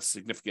is a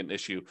significant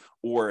issue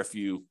or if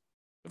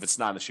it's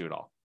not an issue at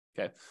all.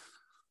 Okay.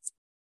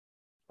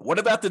 What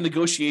about the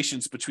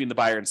negotiations between the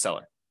buyer and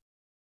seller?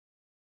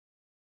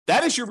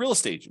 That is your real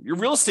estate agent. Your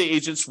real estate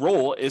agent's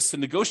role is to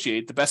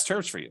negotiate the best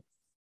terms for you.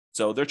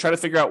 So they're trying to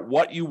figure out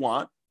what you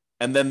want,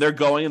 and then they're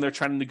trying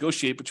to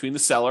negotiate between the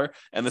seller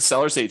and the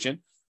seller's agent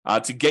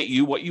to get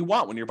you what you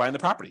want when you're buying the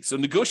property. So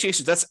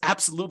negotiations, that's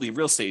absolutely a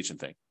real estate agent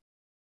thing.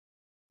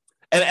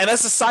 And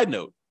as a side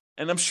note,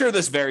 and I'm sure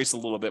this varies a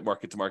little bit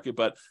market to market,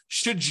 but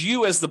should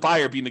you as the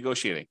buyer be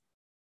negotiating?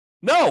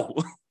 No,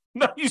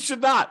 no, you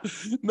should not.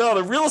 No,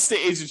 the real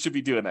estate agent should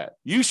be doing that.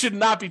 You should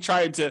not be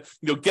trying to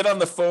get on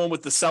the phone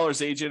with the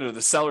seller's agent or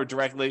the seller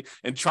directly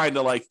and trying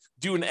to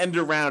do an end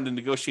around and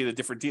negotiate a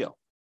different deal.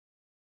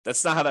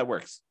 That's not how that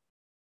works.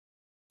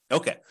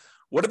 Okay,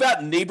 what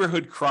about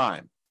neighborhood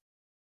crime?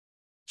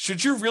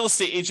 Should your real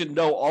estate agent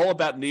know all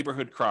about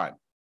neighborhood crime?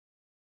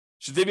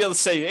 Should they be able to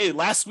say, hey,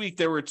 last week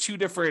there were 2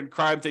 different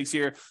crime things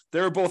here.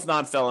 They were both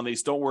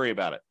non-felonies. Don't worry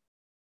about it.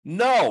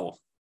 No,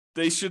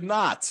 they should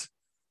not.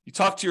 You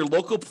talk to your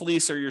local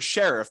police or your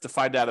sheriff to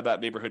find out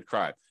about neighborhood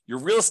crime. Your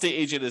real estate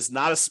agent is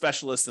not a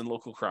specialist in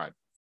local crime.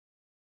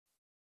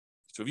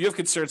 So if you have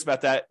concerns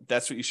about that,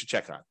 that's what you should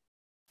check on.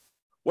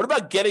 What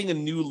about getting a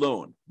new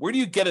loan? Where do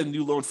you get a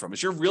new loan from?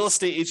 Is your real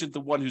estate agent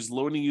the one who's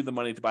loaning you the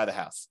money to buy the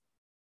house?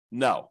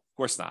 No, of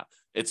course not.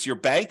 It's your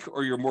bank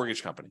or your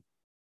mortgage company.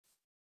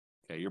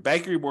 Okay, your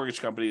bank or your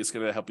mortgage company is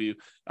going to help you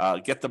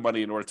get the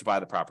money in order to buy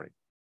the property.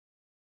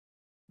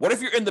 What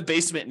if you're in the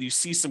basement and you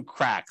see some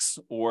cracks,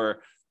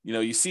 or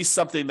you see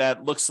something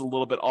that looks a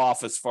little bit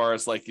off as far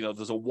as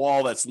there's a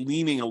wall that's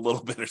leaning a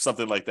little bit or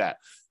something like that?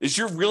 Is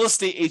your real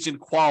estate agent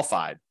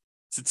qualified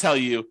to tell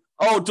you,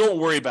 oh, don't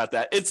worry about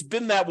that, it's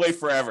been that way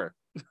forever?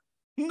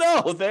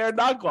 No, they are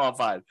not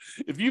qualified.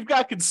 If you've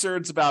got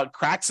concerns about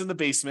cracks in the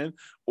basement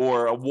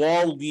or a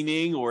wall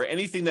leaning or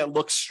anything that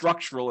looks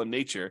structural in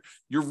nature,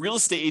 your real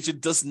estate agent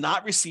does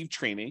not receive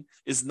training,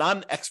 is not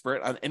an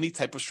expert on any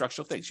type of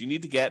structural things. You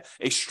need to get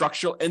a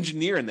structural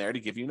engineer in there to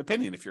give you an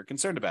opinion if you're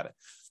concerned about it.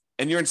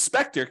 And your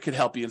inspector could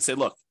help you and say,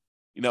 look,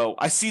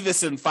 I see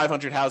this in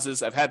 500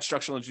 houses. I've had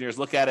structural engineers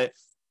look at it.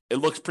 It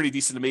looks pretty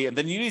decent to me. And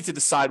then you need to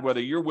decide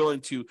whether you're willing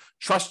to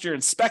trust your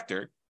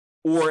inspector,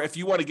 or if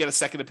you want to get a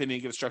second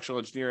opinion, get a structural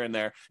engineer in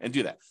there and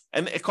do that.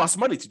 And it costs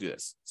money to do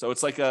this. So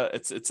it's like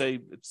it's a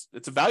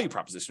value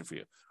proposition for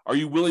you. Are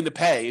you willing to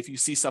pay if you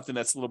see something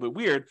that's a little bit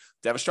weird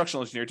to have a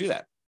structural engineer do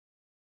that?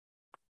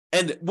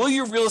 And will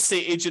your real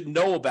estate agent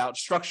know about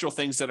structural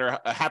things that are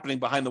happening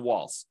behind the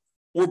walls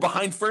or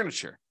behind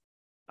furniture?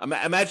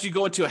 Imagine you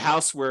go into a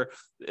house where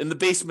in the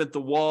basement,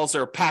 the walls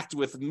are packed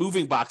with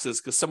moving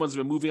boxes because someone's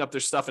been moving up their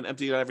stuff and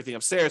emptying out everything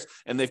upstairs,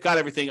 and they've got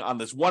everything on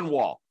this one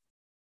wall.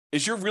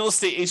 Is your real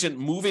estate agent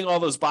moving all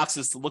those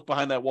boxes to look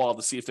behind that wall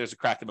to see if there's a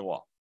crack in the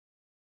wall?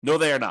 No,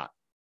 they are not.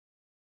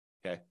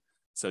 Okay.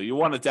 So you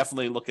want to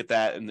definitely look at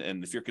that.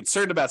 And if you're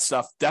concerned about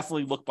stuff,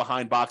 definitely look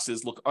behind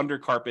boxes, look under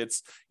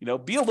carpets,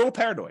 be a little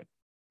paranoid.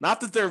 Not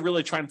that they're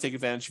really trying to take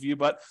advantage of you,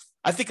 but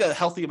I think a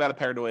healthy amount of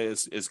paranoia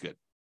is good.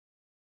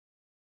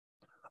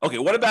 Okay,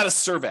 what about a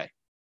survey?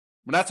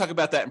 We're not talking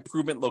about that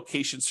improvement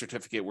location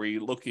certificate where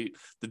you locate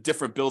the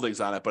different buildings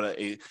on it, but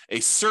a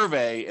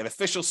survey, an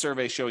official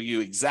survey showing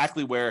you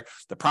exactly where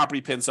the property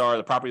pins are,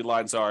 the property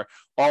lines are,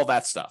 all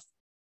that stuff.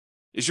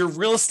 Is your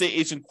real estate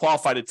agent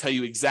qualified to tell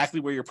you exactly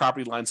where your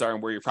property lines are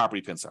and where your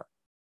property pins are?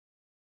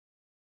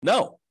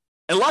 No.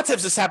 And a lot of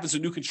times this happens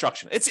with new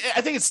construction. I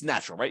think it's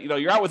natural, right?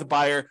 You're out with a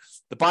buyer.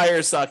 The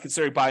buyer's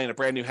considering buying a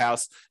brand new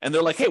house, and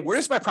they're like, hey, where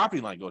does my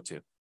property line go to?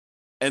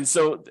 And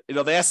so,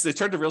 they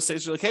turn to real estate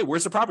agent, like, hey,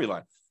 where's the property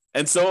line?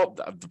 And so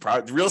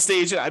the real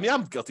estate agent,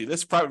 I'm guilty of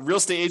this, real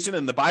estate agent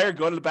and the buyer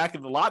go to the back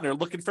of the lot and they're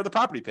looking for the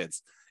property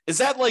pins. Is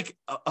that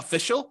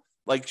official?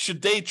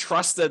 Should they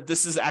trust that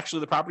this is actually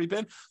the property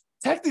pin?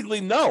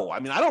 Technically, no. I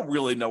don't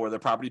really know where the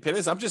property pin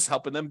is. I'm just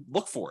helping them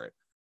look for it.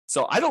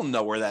 So I don't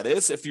know where that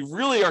is. If you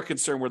really are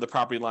concerned where the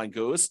property line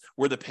goes,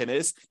 where the pin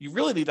is, you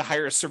really need to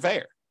hire a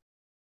surveyor.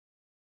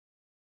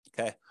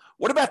 Okay.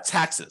 What about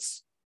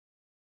taxes?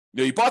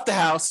 You bought the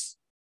house.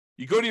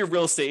 You go to your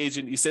real estate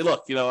agent, you say,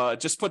 look,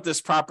 just put this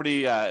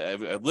property,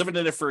 I'm living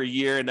in it for a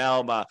year, and now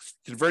I'm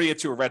converting it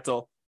to a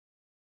rental.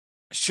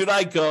 Should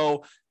I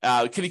go?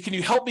 Can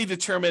you help me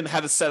determine how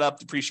to set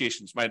up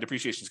my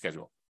depreciation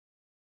schedule?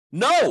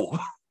 No,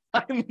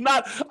 I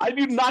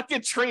do not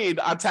get trained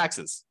on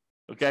taxes.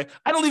 Okay.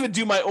 I don't even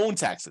do my own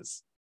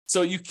taxes.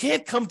 So you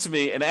can't come to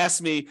me and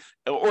ask me,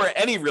 or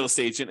any real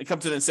estate agent, and come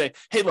to them and say,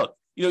 hey, look,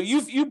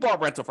 you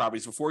bought rental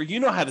properties before. You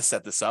know how to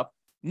set this up.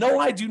 No,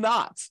 I do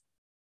not.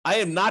 I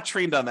am not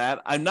trained on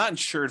that. I'm not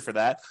insured for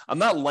that. I'm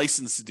not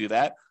licensed to do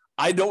that.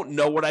 I don't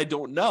know what I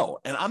don't know.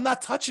 And I'm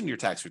not touching your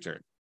tax return.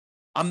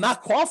 I'm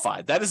not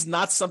qualified. That is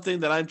not something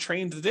that I'm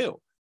trained to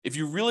do. If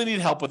you really need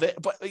help with it,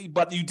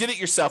 but you did it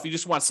yourself, you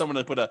just want someone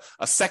to put a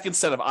second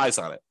set of eyes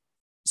on it.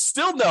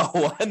 Still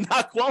no, I'm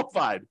not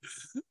qualified.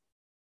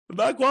 I'm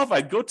not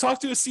qualified. Go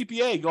talk to a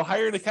CPA. Go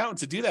hire an accountant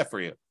to do that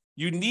for you.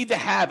 You need to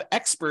have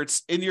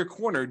experts in your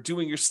corner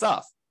doing your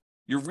stuff.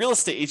 Your real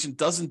estate agent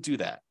doesn't do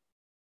that.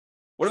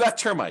 What about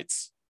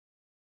termites?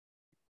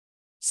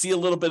 See a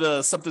little bit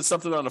of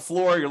something on the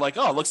floor. You're like,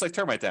 oh, it looks like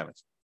termite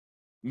damage.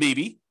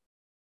 Maybe.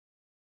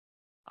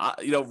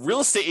 Real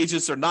estate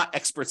agents are not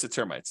experts at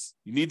termites.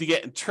 You need to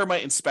get a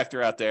termite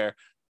inspector out there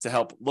to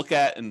help look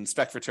at and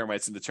inspect for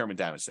termites and determine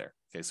damage there.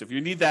 Okay, so if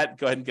you need that,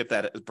 go ahead and get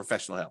that as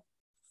professional help.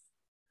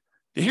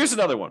 Here's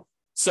another one.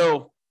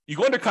 So you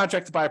go under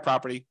contract to buy a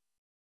property.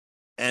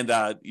 And,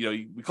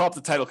 we call up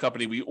the title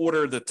company. We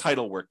order the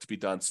title work to be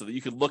done so that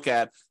you can look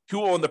at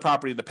who owned the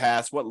property in the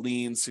past, what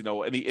liens,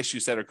 any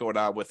issues that are going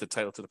on with the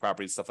title to the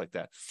property, stuff like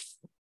that.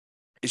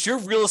 Is your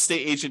real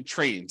estate agent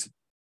trained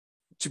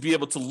to be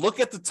able to look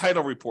at the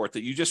title report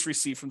that you just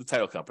received from the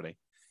title company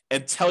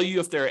and tell you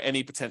if there are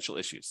any potential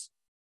issues?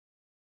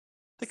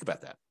 Think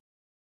about that.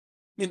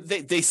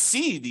 They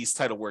see these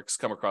title works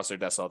come across their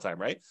desk all the time,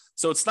 right?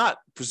 So it's not,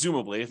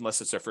 presumably,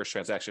 unless it's their first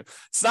transaction,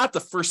 it's not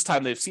the first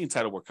time they've seen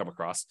title work come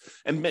across.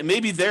 And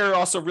maybe they're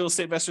also real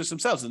estate investors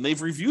themselves, and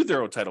they've reviewed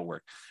their own title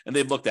work, and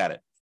they've looked at it.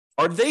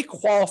 Are they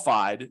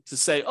qualified to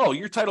say, oh,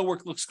 your title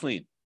work looks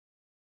clean?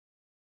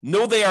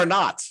 No, they are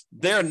not.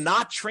 They're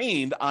not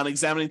trained on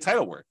examining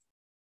title work.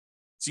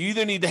 So you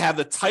either need to have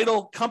the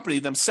title company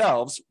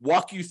themselves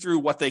walk you through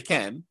what they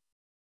can,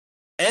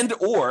 and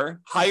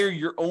or hire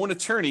your own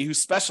attorney who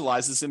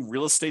specializes in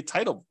real estate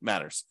title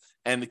matters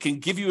and can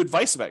give you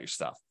advice about your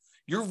stuff.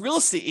 Your real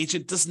estate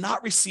agent does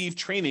not receive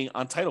training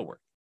on title work.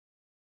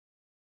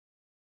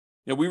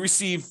 We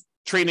receive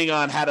training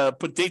on how to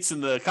put dates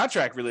in the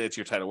contract related to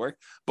your title work,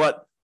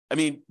 but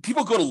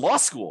people go to law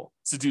school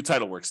to do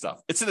title work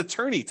stuff. It's an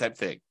attorney type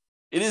thing.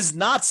 It is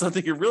not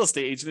something your real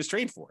estate agent is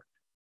trained for.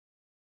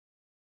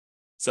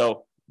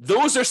 So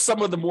those are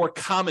some of the more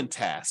common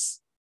tasks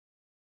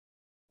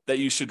that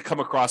you should come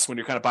across when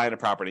you're kind of buying a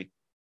property.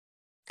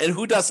 And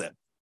who doesn't?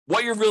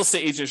 What your real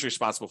estate agent is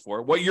responsible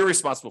for, what you're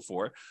responsible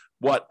for,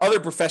 what other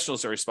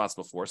professionals are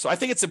responsible for. So I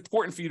think it's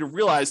important for you to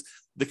realize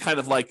the kind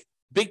of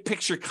big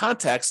picture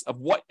context of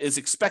what is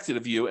expected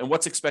of you and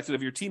what's expected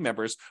of your team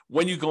members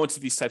when you go into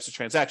these types of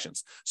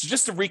transactions. So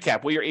just to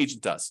recap what your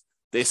agent does.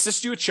 They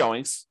assist you with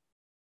showings.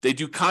 They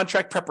do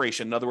contract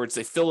preparation. In other words,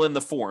 they fill in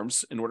the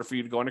forms in order for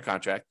you to go under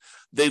contract.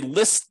 They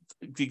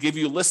give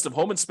you a list of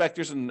home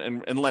inspectors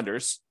and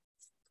lenders.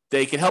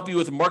 They can help you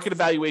with market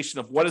evaluation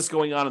of what is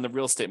going on in the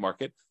real estate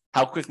market,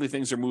 how quickly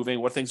things are moving,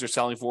 what things are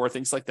selling for,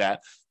 things like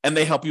that. And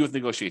they help you with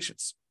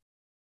negotiations.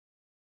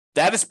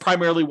 That is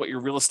primarily what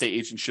your real estate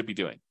agent should be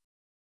doing,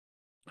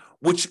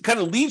 which kind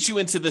of leads you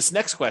into this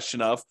next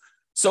question of,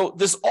 so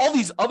there's all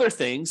these other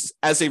things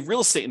as a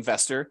real estate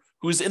investor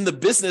who's in the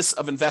business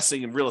of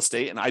investing in real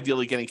estate and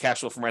ideally getting cash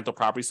flow from rental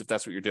properties, if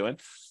that's what you're doing,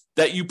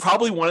 that you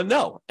probably want to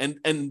know.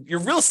 And your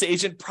real estate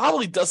agent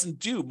probably doesn't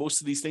do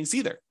most of these things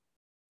either.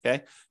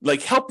 Okay.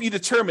 Like help you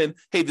determine,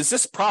 hey, does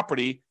this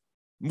property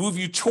move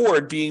you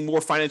toward being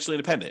more financially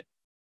independent?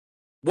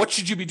 What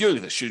should you be doing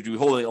with this? Should you be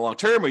holding it long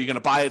term? Are you going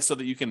to buy it so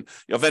that you can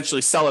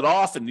eventually sell it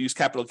off and use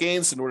capital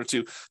gains in order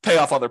to pay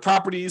off other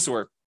properties,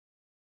 or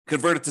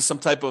convert it to some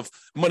type of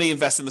money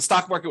invest in the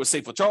stock market with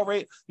safe withdrawal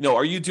rate?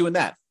 Are you doing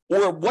that?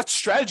 Or what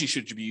strategy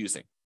should you be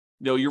using?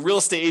 Your real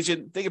estate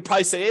agent, they could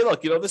probably say, hey,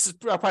 look, this is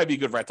probably be a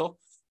good rental.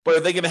 But are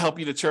they going to help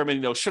you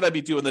determine, should I be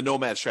doing the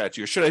nomad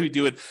strategy, or should I be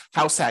doing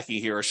house hacking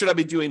here, or should I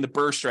be doing the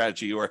BRRRR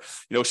strategy, or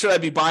should I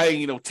be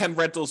buying 10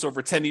 rentals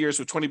over 10 years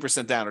with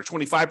 20% down, or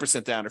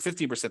 25% down, or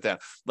 15% down?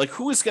 Like,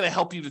 who is going to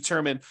help you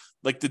determine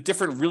like the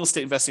different real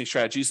estate investing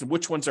strategies and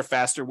which ones are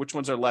faster, which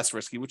ones are less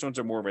risky, which ones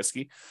are more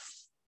risky?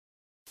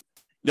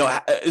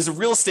 Is a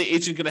real estate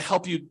agent going to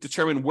help you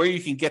determine where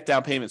you can get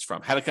down payments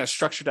from, how to kind of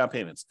structure down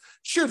payments?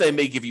 Sure, they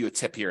may give you a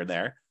tip here and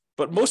there,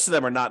 but most of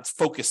them are not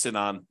focused in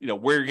on,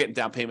 where you're getting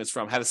down payments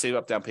from, how to save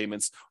up down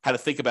payments, how to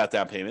think about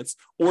down payments,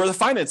 or the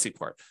financing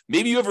part.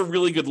 Maybe you have a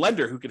really good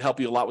lender who can help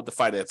you a lot with the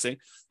financing,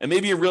 and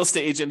maybe a real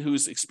estate agent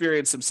who's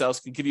experienced themselves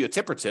can give you a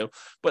tip or two,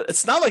 but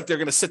it's not like they're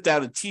going to sit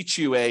down and teach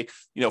you a,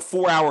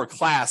 4-hour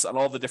class on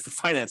all the different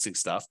financing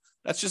stuff.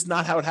 That's just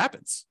not how it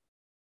happens.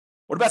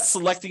 What about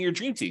selecting your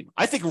dream team?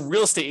 I think a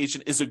real estate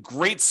agent is a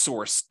great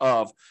source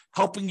of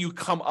helping you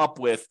come up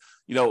with,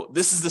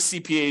 this is the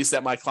CPAs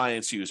that my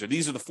clients use, or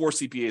these are the 4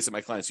 CPAs that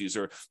my clients use,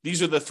 or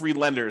these are the 3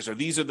 lenders, or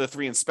these are the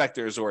 3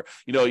 inspectors, or,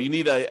 you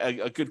need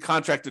a good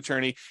contract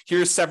attorney.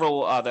 Here's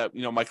several that,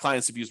 my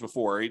clients have used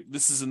before.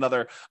 This is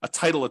a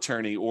title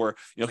attorney, or,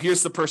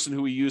 here's the person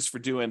who we use for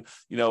doing,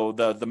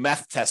 the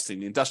meth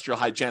testing, the industrial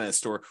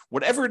hygienist, or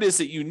whatever it is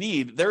that you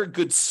need. They're a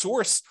good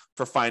source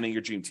for finding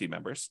your dream team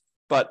members.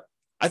 But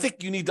I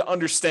think you need to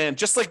understand,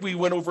 just like we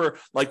went over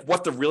like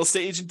what the real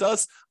estate agent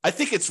does, I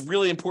think it's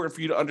really important for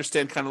you to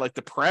understand kind of like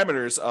the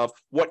parameters of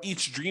what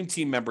each dream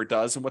team member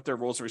does and what their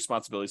roles and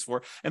responsibilities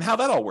for and how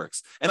that all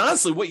works. And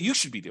honestly, what you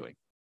should be doing,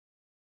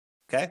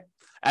 okay,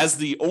 as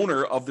the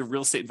owner of the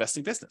real estate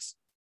investing business.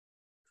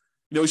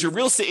 Is your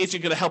real estate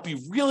agent going to help you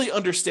really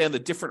understand the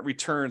different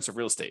returns of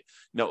real estate?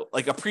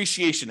 Like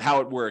appreciation, how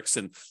it works,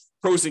 and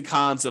pros and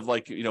cons of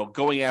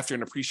going after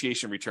an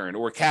appreciation return,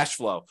 or cash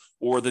flow,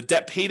 or the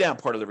debt pay down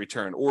part of the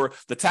return, or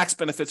the tax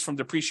benefits from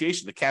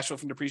depreciation, the cash flow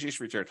from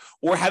depreciation return,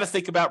 or how to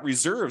think about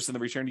reserves and the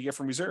return you get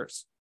from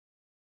reserves.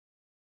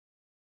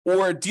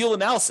 Or deal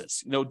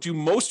analysis. Do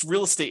most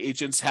real estate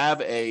agents have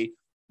a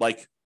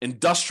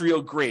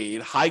industrial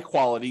grade, high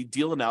quality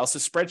deal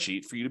analysis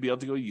spreadsheet for you to be able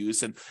to go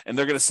use, and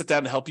they're going to sit down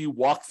and help you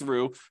walk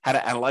through how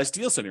to analyze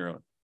deals on your own?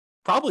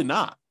 Probably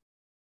not.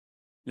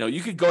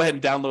 You could go ahead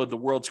and download the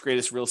world's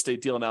greatest real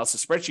estate deal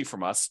analysis spreadsheet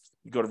from us.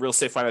 You go to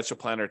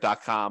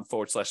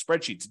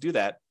realestatefinancialplanner.com/spreadsheet to do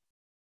that.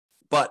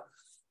 But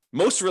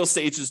most real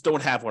estate agents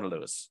don't have one of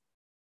those.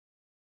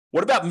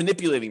 What about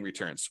manipulating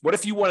returns? What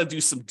if you want to do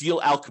some deal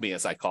alchemy,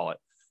 as I call it?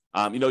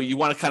 You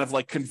want to kind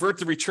of convert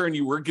the return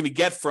you were going to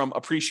get from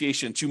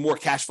appreciation to more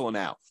cash flow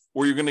now,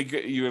 or you're going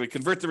to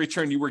convert the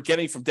return you were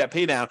getting from debt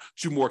pay down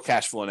to more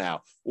cash flow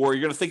now, or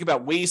you're going to think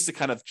about ways to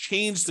kind of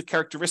change the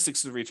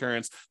characteristics of the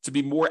returns to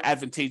be more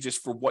advantageous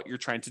for what you're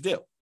trying to do.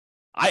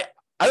 I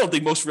don't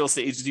think most real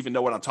estate agents even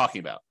know what I'm talking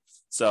about.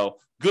 So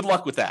good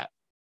luck with that.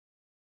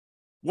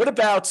 What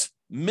about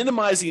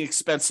minimizing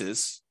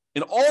expenses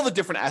in all the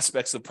different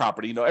aspects of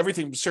property?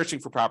 Everything from searching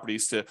for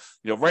properties to,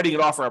 writing an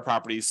offer on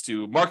properties,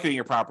 to marketing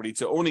your property,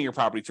 to owning your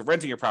property, to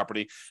renting your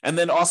property, and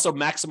then also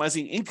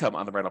maximizing income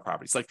on the rental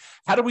properties.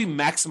 How do we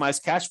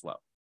maximize cash flow?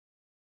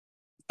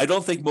 I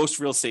don't think most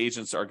real estate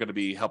agents are going to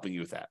be helping you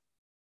with that.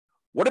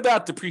 What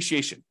about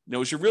depreciation?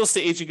 Is your real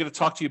estate agent going to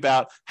talk to you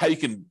about how you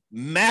can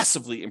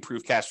massively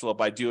improve cash flow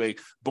by doing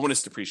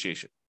bonus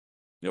depreciation?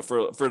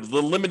 For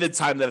the limited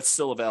time that it's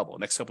still available,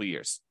 next couple of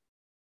years?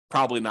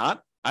 Probably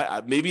not.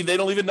 Maybe they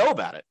don't even know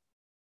about it.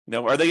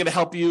 Are they going to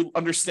help you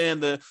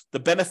understand the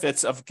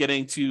benefits of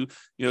getting to,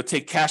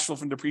 take cash flow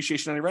from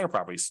depreciation on your rental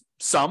properties?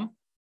 Some.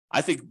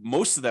 I think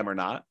most of them are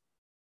not.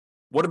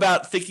 What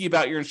about thinking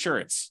about your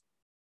insurance?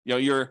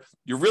 Your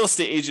real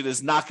estate agent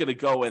is not going to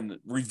go and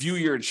review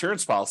your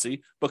insurance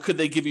policy, but could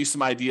they give you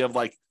some idea of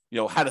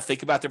how to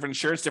think about different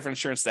insurance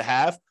to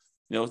have,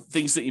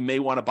 things that you may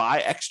want to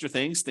buy, extra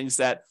things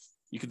that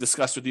you could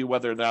discuss with you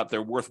whether or not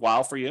they're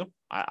worthwhile for you?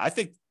 I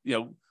think,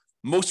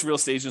 most real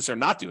estate agents are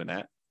not doing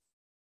that.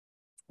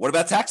 What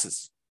about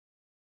taxes?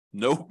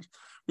 No,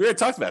 we already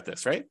talked about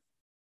this, right?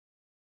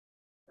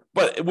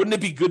 But wouldn't it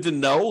be good to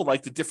know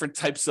the different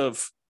types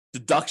of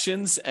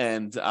deductions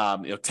and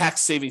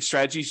tax saving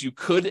strategies you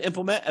could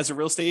implement as a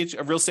real estate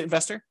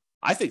investor?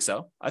 I think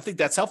so. I think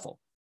that's helpful.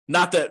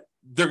 Not that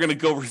they're going to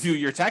go review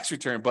your tax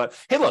return, but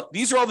hey, look,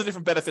 these are all the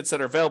different benefits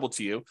that are available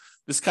to you.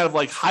 This kind of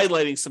like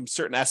highlighting some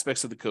certain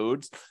aspects of the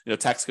code,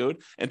 tax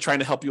code, and trying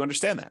to help you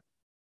understand that.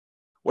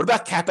 What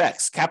about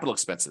CapEx, capital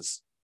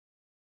expenses?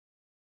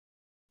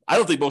 I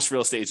don't think most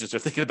real estate agents are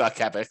thinking about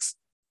CapEx,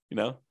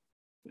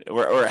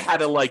 or how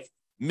to like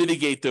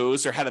mitigate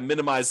those, or how to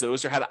minimize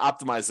those, or how to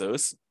optimize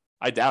those.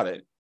 I doubt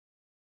it.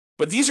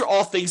 But these are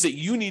all things that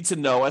you need to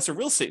know as a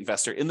real estate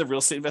investor in the real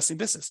estate investing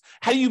business.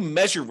 How do you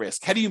measure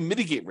risk? How do you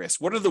mitigate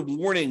risk? What are the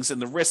warnings and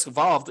the risks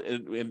involved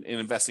in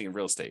investing in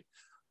real estate?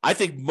 I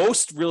think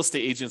most real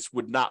estate agents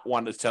would not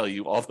want to tell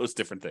you all those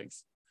different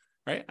things,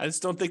 right? I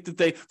just don't think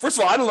that first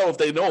of all, I don't know if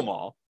they know them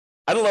all.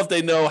 I don't know if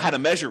they know how to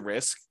measure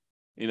risk.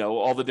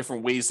 All the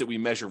different ways that we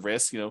measure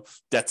risk,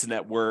 debt to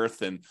net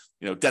worth and,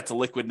 debt to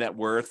liquid net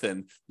worth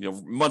and,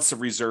 months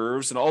of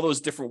reserves and all those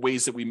different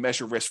ways that we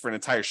measure risk for an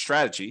entire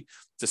strategy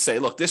to say,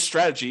 look, this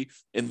strategy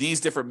in these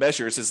different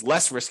measures is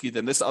less risky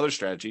than this other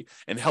strategy,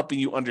 and helping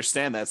you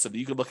understand that so that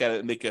you can look at it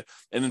and make an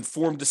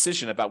informed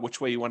decision about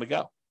which way you want to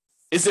go.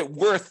 Is it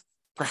worth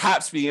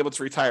perhaps being able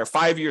to retire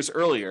 5 years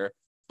earlier,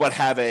 but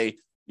have a,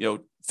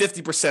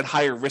 50%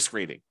 higher risk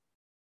rating?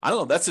 I don't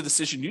know. That's a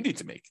decision you need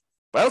to make.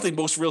 But I don't think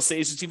most real estate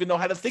agents even know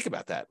how to think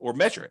about that or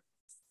measure it.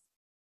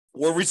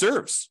 Or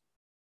reserves.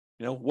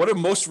 What do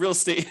most real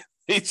estate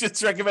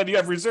agents recommend you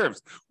have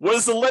reserves? What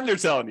is the lender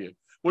telling you?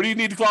 What do you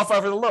need to qualify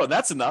for the loan?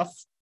 That's enough.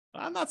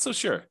 I'm not so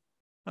sure.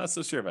 Not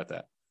so sure about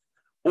that.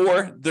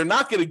 Or they're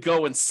not going to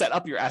go and set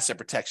up your asset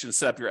protection,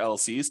 set up your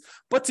LLCs,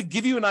 but to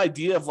give you an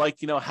idea of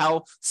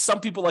how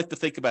some people like to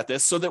think about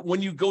this, so that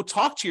when you go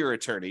talk to your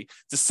attorney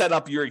to set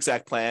up your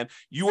exact plan,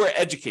 you are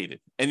educated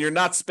and you're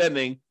not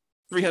spending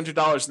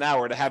 $300 an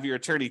hour to have your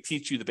attorney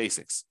teach you the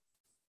basics.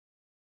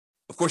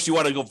 Of course, you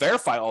want to go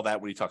verify all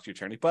that when you talk to your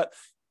attorney, but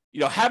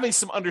having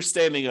some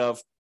understanding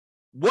of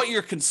what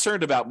you're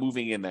concerned about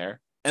moving in there,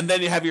 and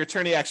then you have your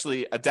attorney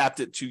actually adapt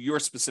it to your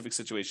specific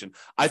situation,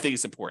 I think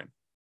is important.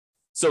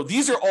 So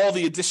these are all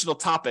the additional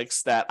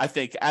topics that I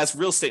think as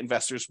real estate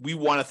investors, we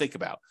want to think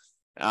about.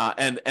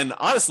 And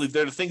honestly,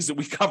 they're the things that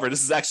we cover.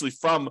 This is actually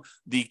from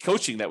the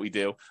coaching that we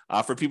do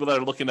for people that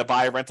are looking to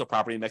buy a rental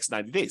property in the next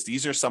 90 days.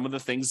 These are some of the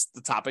things,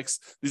 the topics,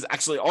 these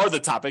actually are the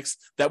topics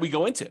that we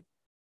go into.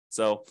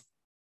 So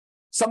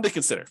something to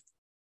consider.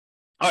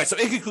 All right, so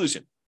in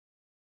conclusion,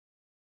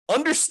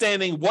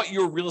 understanding what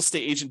your real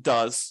estate agent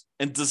does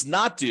and does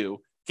not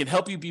do can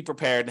help you be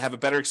prepared and have a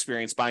better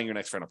experience buying your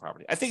next rental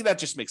property. I think that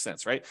just makes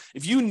sense, right?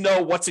 If you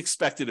know what's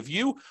expected of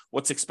you,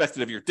 what's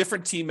expected of your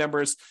different team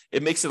members,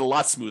 it makes it a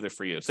lot smoother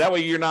for you. So that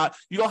way you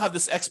don't have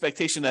this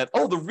expectation that,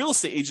 the real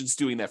estate agent's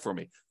doing that for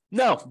me.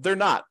 No, they're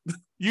not.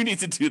 You need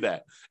to do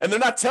that. And they're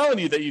not telling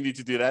you that you need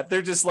to do that.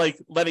 They're just like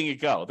letting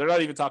it go. They're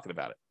not even talking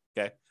about it,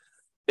 okay?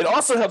 It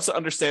also helps to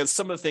understand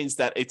some of the things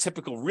that a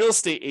typical real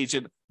estate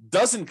agent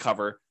doesn't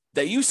cover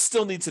that you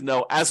still need to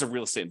know as a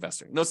real estate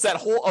investor. It's that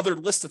whole other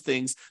list of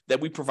things that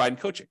we provide in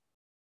coaching.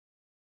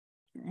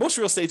 Most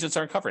real estate agents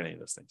aren't covering any of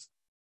those things.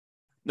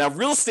 Now,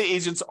 real estate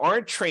agents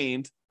aren't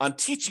trained on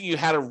teaching you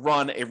how to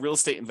run a real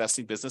estate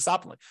investing business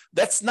optimally.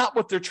 That's not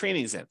what their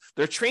training is in.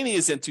 Their training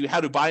is into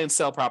how to buy and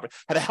sell property,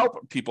 how to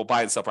help people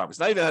buy and sell properties,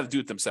 not even how to do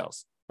it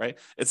themselves, right?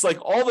 It's like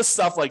all this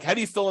stuff, like how do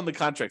you fill in the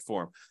contract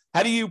form?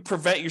 How do you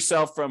prevent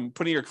yourself from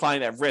putting your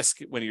client at risk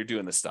when you're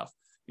doing this stuff?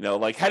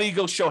 Like how do you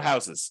go show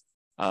houses?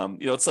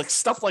 It's like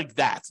stuff like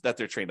that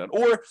they're trained on.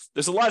 Or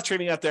there's a lot of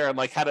training out there on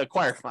like how to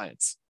acquire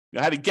clients,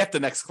 how to get the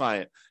next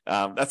client.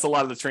 That's a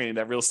lot of the training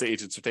that real estate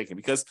agents are taking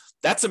because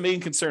that's a main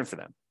concern for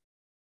them.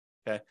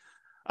 Okay.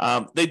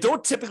 They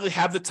don't typically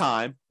have the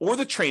time or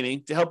the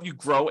training to help you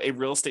grow a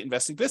real estate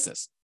investing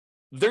business.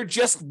 They're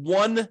just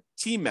one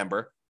team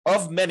member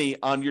of many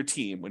on your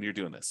team when you're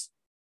doing this.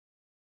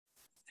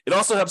 It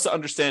also helps to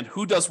understand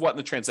who does what in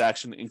the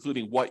transaction,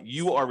 including what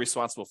you are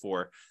responsible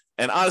for.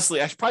 And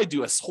honestly, I should probably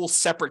do a whole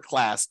separate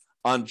class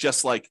on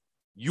just like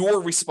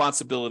your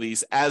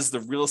responsibilities as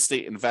the real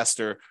estate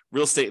investor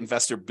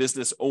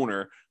business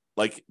owner,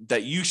 like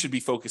that you should be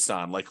focused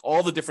on, like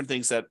all the different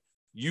things that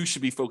you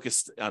should be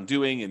focused on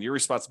doing and your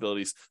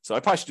responsibilities. So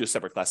I probably should do a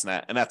separate class on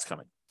that, and that's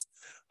coming.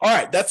 All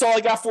right, that's all I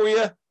got for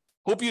you.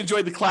 Hope you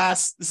enjoyed the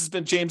class. This has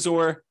been James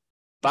Orr.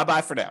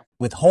 Bye-bye for now.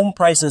 With home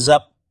prices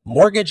up,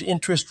 mortgage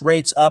interest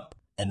rates up,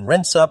 and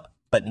rents up,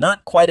 but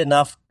not quite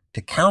enough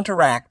to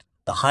counteract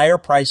the higher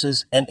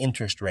prices and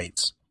interest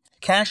rates.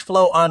 Cash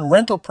flow on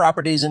rental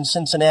properties in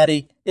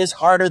Cincinnati is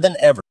harder than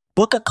ever.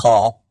 Book a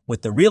call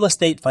with the Real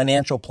Estate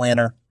Financial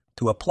Planner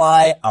to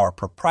apply our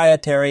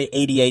proprietary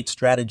 88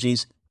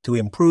 strategies to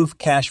improve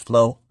cash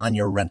flow on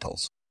your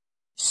rentals.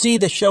 See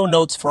the show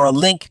notes for a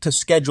link to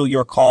schedule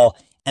your call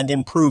and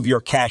improve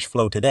your cash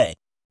flow today.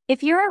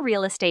 If you're a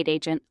real estate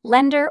agent,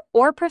 lender,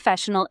 or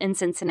professional in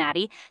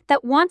Cincinnati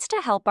that wants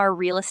to help our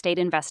real estate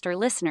investor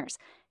listeners,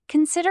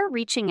 consider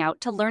reaching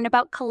out to learn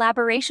about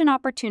collaboration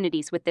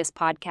opportunities with this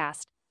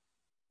podcast.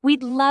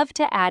 We'd love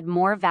to add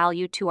more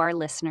value to our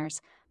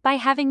listeners, by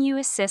having you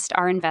assist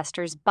our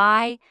investors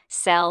buy,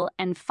 sell,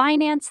 and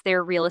finance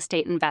their real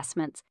estate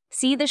investments.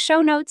 See the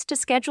show notes to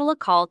schedule a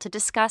call to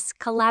discuss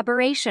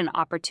collaboration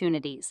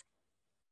opportunities.